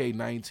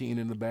 2K19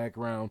 in the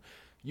background.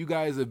 You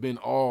guys have been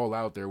all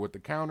out there with the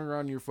counter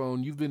on your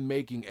phone. You've been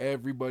making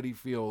everybody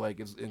feel like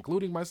it's,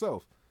 including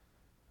myself,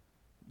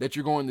 that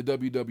you're going to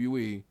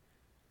WWE.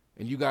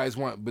 And you guys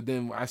want, but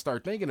then I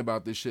start thinking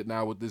about this shit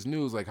now with this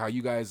news, like how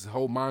you guys'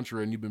 whole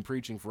mantra, and you've been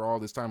preaching for all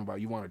this time about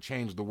you want to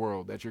change the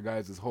world. That's your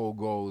guys' whole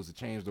goal, is to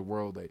change the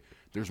world. Like,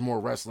 there's more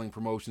wrestling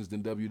promotions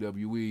than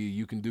WWE.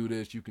 You can do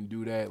this, you can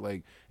do that.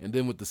 Like, and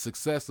then with the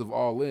success of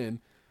All In,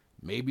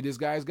 maybe this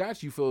guy's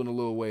got you feeling a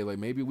little way. Like,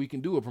 maybe we can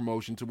do a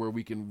promotion to where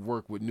we can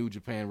work with New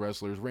Japan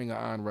wrestlers, Ring of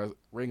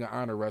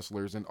Honor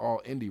wrestlers, and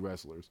all indie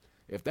wrestlers.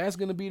 If that's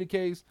going to be the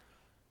case,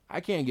 I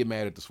can't get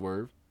mad at the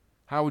swerve.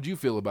 How would you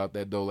feel about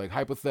that, though? Like,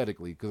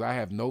 hypothetically, because I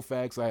have no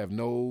facts, I have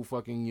no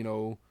fucking,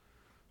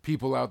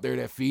 people out there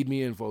that feed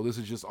me info. This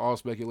is just all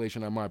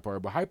speculation on my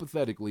part. But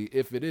hypothetically,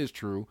 if it is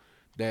true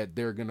that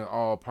they're going to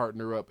all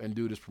partner up and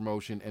do this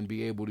promotion and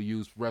be able to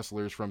use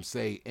wrestlers from,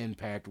 say,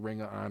 Impact,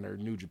 Ring of Honor,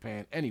 New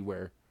Japan,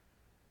 anywhere,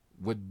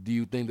 do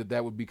you think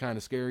that would be kind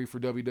of scary for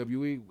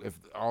WWE if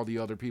all the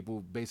other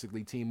people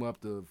basically team up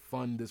to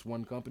fund this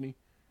one company?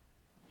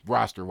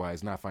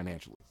 Roster-wise, not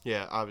financially.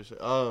 Yeah, obviously.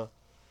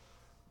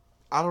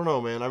 I don't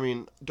know, man. I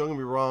mean, don't get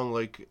me wrong.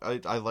 Like,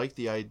 I like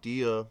the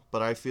idea,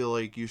 but I feel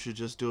like you should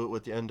just do it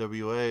with the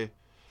NWA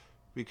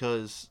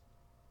because,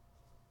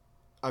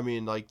 I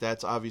mean, like,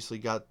 that's obviously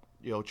got,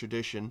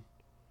 tradition.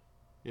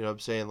 You know what I'm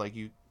saying? Like,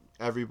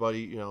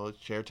 everybody,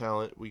 share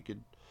talent.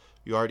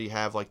 You already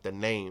have, like, the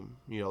name,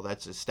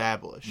 that's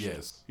established.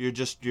 Yes.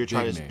 You're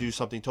trying to do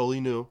something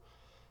totally new.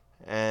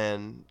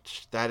 And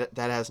that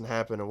hasn't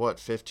happened in,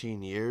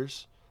 15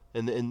 years?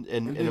 In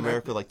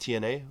America, like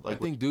TNA, like I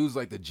think dude's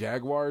like the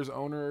Jaguars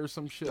owner or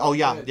some shit. Oh like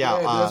yeah, that.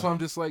 yeah. That's why I'm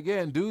just like,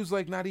 and dude's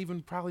like not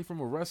even probably from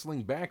a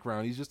wrestling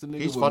background. He's just a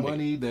nigga with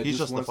money that he's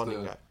just the wants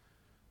funding guy.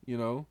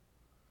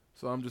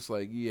 So I'm just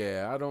like,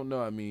 yeah, I don't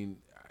know. I mean,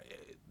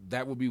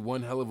 that would be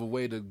one hell of a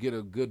way to get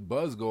a good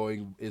buzz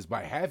going is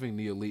by having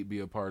the Elite be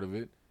a part of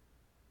it.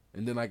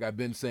 And then, like I've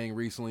been saying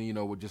recently,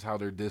 with just how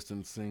they're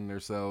distancing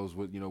themselves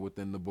with,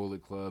 within the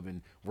Bullet Club,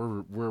 and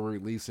we're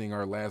releasing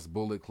our last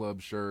Bullet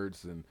Club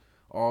shirts and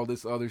all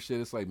this other shit.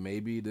 It's like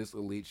maybe this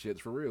Elite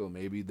shit's for real.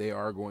 Maybe they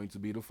are going to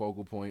be the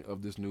focal point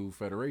of this new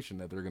federation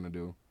that they're gonna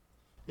do.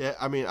 Yeah,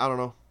 I mean, I don't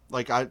know.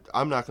 Like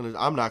I'm not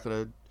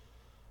gonna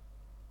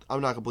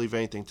believe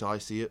anything till I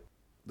see it.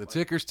 The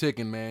ticker's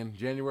ticking, man.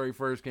 January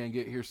 1st can't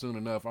get here soon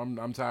enough.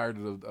 I'm tired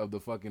of the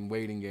fucking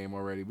waiting game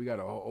already. We got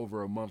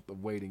over a month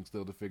of waiting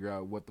still to figure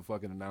out what the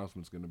fucking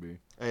announcement's gonna be.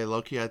 Hey,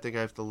 low-key, I think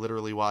I have to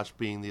literally watch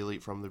Being the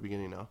Elite from the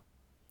beginning now.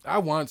 I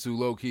want to,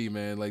 low-key,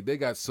 man. Like, they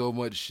got so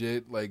much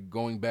shit, like,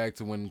 going back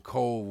to when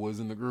Cole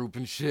was in the group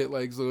and shit.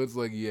 Like, so it's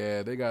like,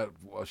 yeah, they got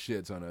a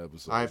shit ton of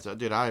episodes.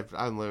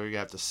 I'm literally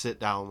have to sit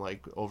down,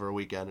 like, over a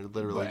weekend and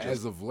literally but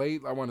as of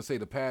late, I want to say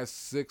the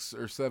past 6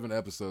 or 7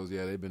 episodes,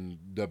 yeah, they've been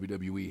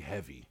WWE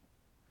heavy.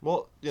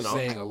 Well,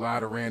 saying a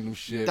lot of random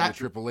shit with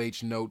Triple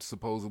H notes,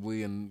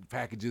 supposedly, and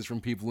packages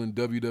from people in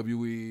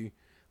WWE.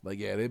 Like,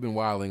 yeah, they've been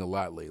wilding a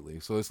lot lately.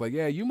 So it's like,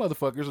 yeah, you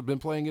motherfuckers have been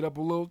playing it up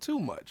a little too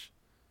much.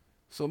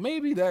 So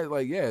maybe that,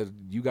 like, yeah,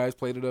 you guys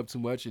played it up too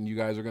much and you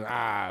guys are going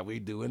to, we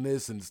doing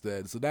this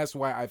instead. So that's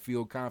why I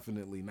feel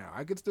confidently now.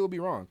 I could still be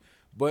wrong.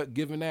 But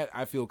given that,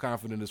 I feel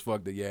confident as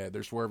fuck that, yeah,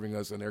 they're swerving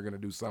us and they're going to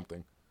do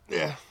something.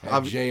 Yeah.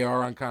 Have JR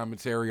on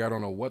commentary. I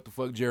don't know what the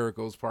fuck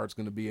Jericho's part's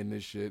going to be in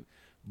this shit.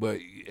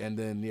 And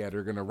then, yeah,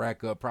 they're going to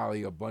rack up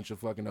probably a bunch of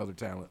fucking other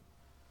talent.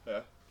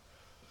 Yeah.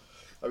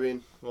 I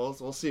mean, we'll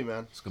see,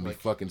 man. It's going to be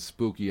fucking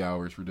spooky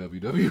hours for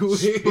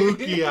WWE.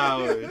 Spooky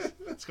hours.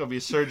 It's going to be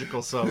a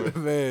surgical summer.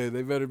 Man,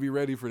 they better be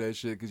ready for that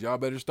shit because y'all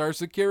better start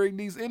securing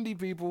these indie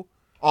people.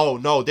 Oh,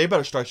 no, they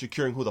better start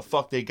securing who the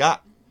fuck they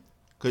got.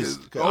 Because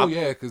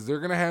they're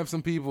going to have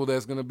some people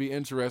that's going to be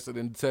interested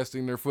in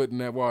testing their foot in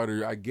that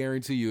water. I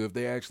guarantee you, if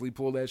they actually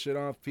pull that shit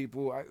off,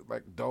 people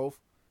like Dolph,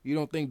 you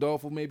don't think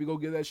Dolph will maybe go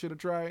give that shit a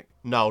try?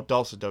 No,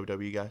 Dolph's a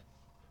WWE guy.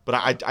 But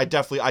I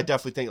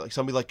definitely think like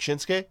somebody like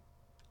Shinsuke,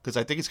 because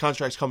I think his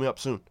contract's coming up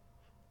soon.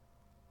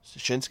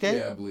 Shinsuke?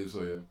 Yeah, I believe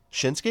so, yeah.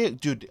 Shinsuke?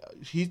 Dude,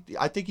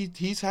 I think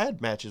he's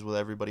had matches with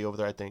everybody over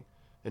there, I think,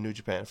 in New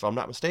Japan, if I'm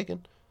not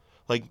mistaken.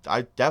 Like,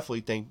 I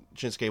definitely think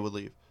Shinsuke would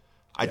leave.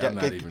 I'm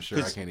not even sure.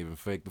 I can't even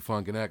fake the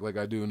funk and act like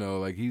I do know.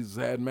 Like, he's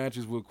had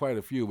matches with quite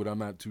a few, but I'm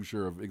not too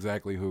sure of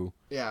exactly who.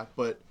 Yeah,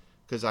 but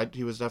because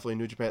he was definitely in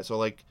New Japan. So,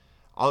 like,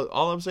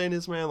 all I'm saying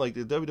is, man, like,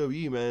 the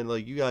WWE, man,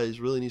 like, you guys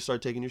really need to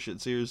start taking your shit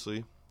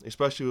seriously.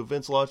 Especially with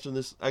Vince launching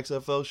this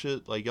XFL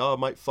shit. Like, y'all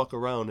might fuck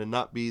around and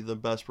not be the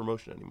best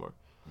promotion anymore.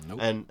 Nope.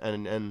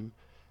 And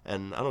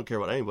I don't care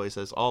what anybody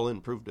says. All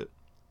In proved it.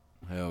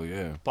 Hell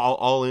yeah.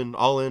 All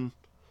in.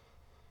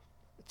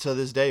 To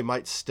this day,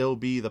 might still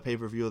be the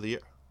pay-per-view of the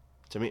year,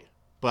 to me.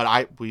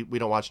 But we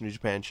don't watch New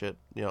Japan shit,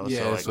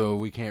 Yeah, so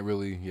we can't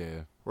really,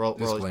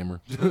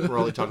 disclaimer. We're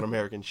only talking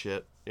American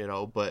shit,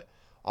 But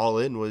All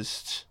In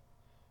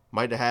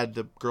might have had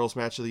the girls'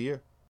 match of the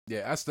year.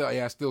 Yeah,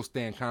 I still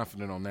stand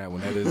confident on that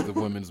one. That is the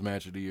women's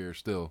match of the year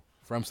still,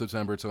 from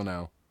September till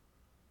now.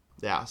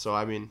 Yeah, so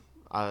I mean,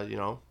 well,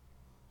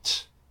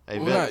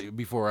 not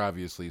before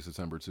obviously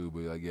September 2,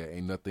 but like, yeah,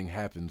 ain't nothing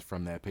happened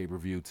from that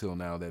pay-per-view till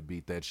now that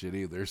beat that shit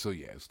either. So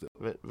yeah, still.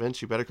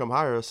 Vince, you better come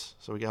hire us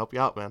so we can help you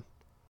out, man.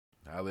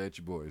 Holla at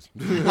you boys.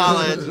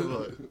 Holla at you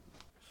boys.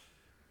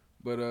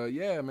 But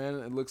yeah, man,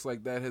 it looks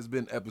like that has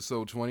been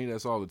episode 20.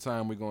 That's all the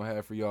time we're gonna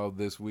have for y'all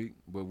this week.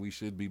 But we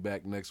should be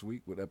back next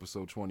week with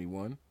episode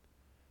 21.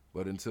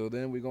 But until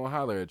then, we're gonna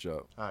holler at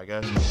y'all. All right,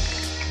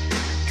 guys.